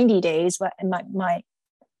 90 days. But my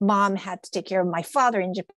mom had to take care of my father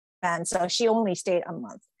in Japan. So she only stayed a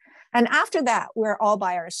month. And after that, we're all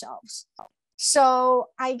by ourselves. So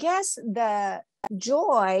I guess the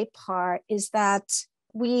joy part is that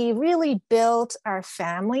we really built our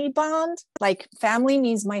family bond. Like family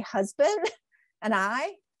means my husband and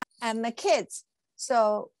I and the kids.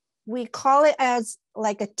 So we call it as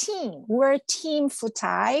like a team. We're a team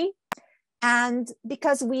futai. And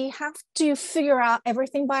because we have to figure out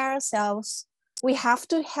everything by ourselves, we have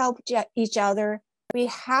to help each other. We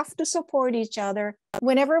have to support each other.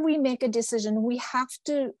 Whenever we make a decision, we have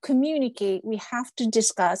to communicate. We have to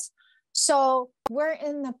discuss. So we're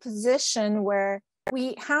in a position where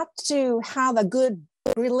we have to have a good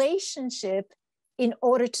relationship in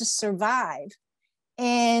order to survive.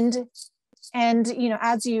 And you know,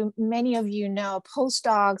 as many of you know,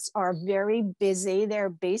 postdocs are very busy. They're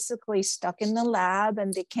basically stuck in the lab,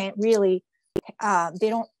 and they can't really, they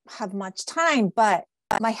don't have much time. But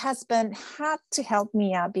my husband had to help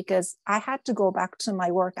me out because I had to go back to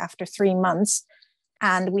my work after 3 months,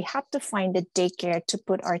 and we had to find a daycare to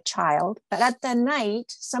put our child. But at the night,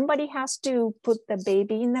 somebody has to put the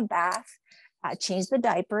baby in the bath, change the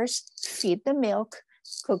diapers, feed the milk,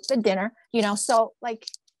 cook the dinner, you know, so like,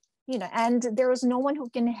 you know, and there was no one who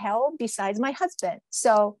can help besides my husband.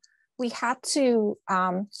 So we had to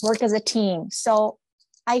work as a team. So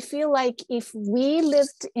I feel like if we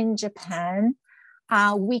lived in Japan,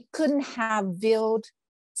 we couldn't have built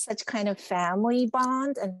such kind of family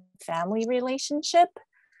bond and family relationship.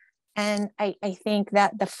 And I think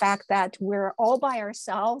that the fact that we're all by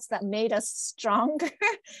ourselves, that made us stronger.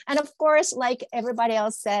 And of course, like everybody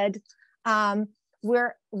else said,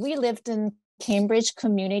 we lived in Cambridge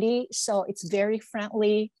community, so it's very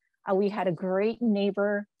friendly. We had a great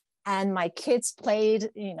neighbor, and my kids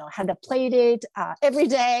had a play date every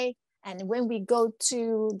day. And when we go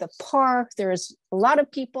to the park, there's a lot of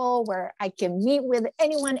people where I can meet with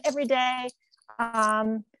anyone every day.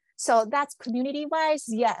 So that's community-wise,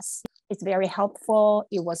 yes, it's very helpful.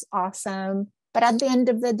 It was awesome. But at the end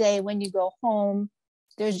of the day, when you go home,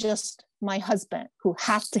 there's just my husband who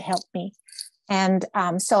has to help me. And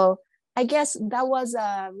so I guess that was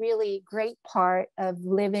a really great part of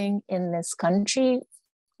living in this country,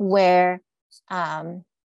 where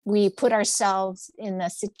we put ourselves in a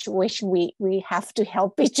situation we have to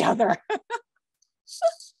help each other.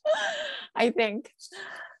 I think.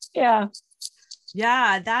 Yeah.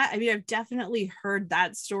 Yeah, I've definitely heard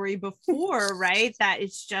that story before, right? That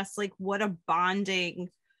it's just like what a bonding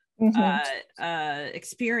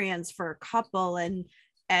experience for a couple, and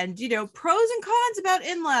pros and cons about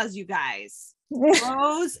in-laws, you guys.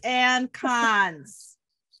 Pros and cons.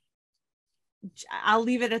 I'll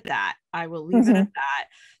leave it at that. I will leave it at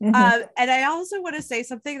that. And I also want to say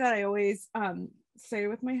something that I always say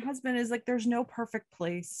with my husband is like, there's no perfect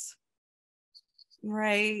place.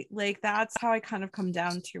 Right? Like, that's how I kind of come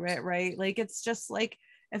down to it, right? Like, it's just like,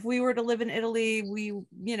 if we were to live in Italy,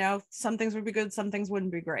 some things would be good, some things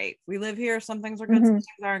wouldn't be great. We live here, some things are good, some things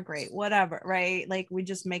aren't great, whatever, right? Like, we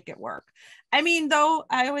just make it work. I mean, though,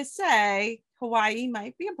 I always say Hawaii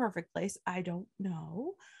might be a perfect place. I don't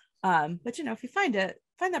know. But if you find that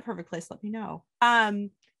perfect place, let me know.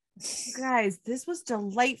 Guys, this was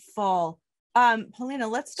delightful. Paulina,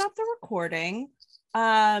 let's stop the recording.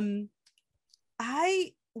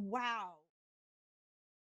 Wow.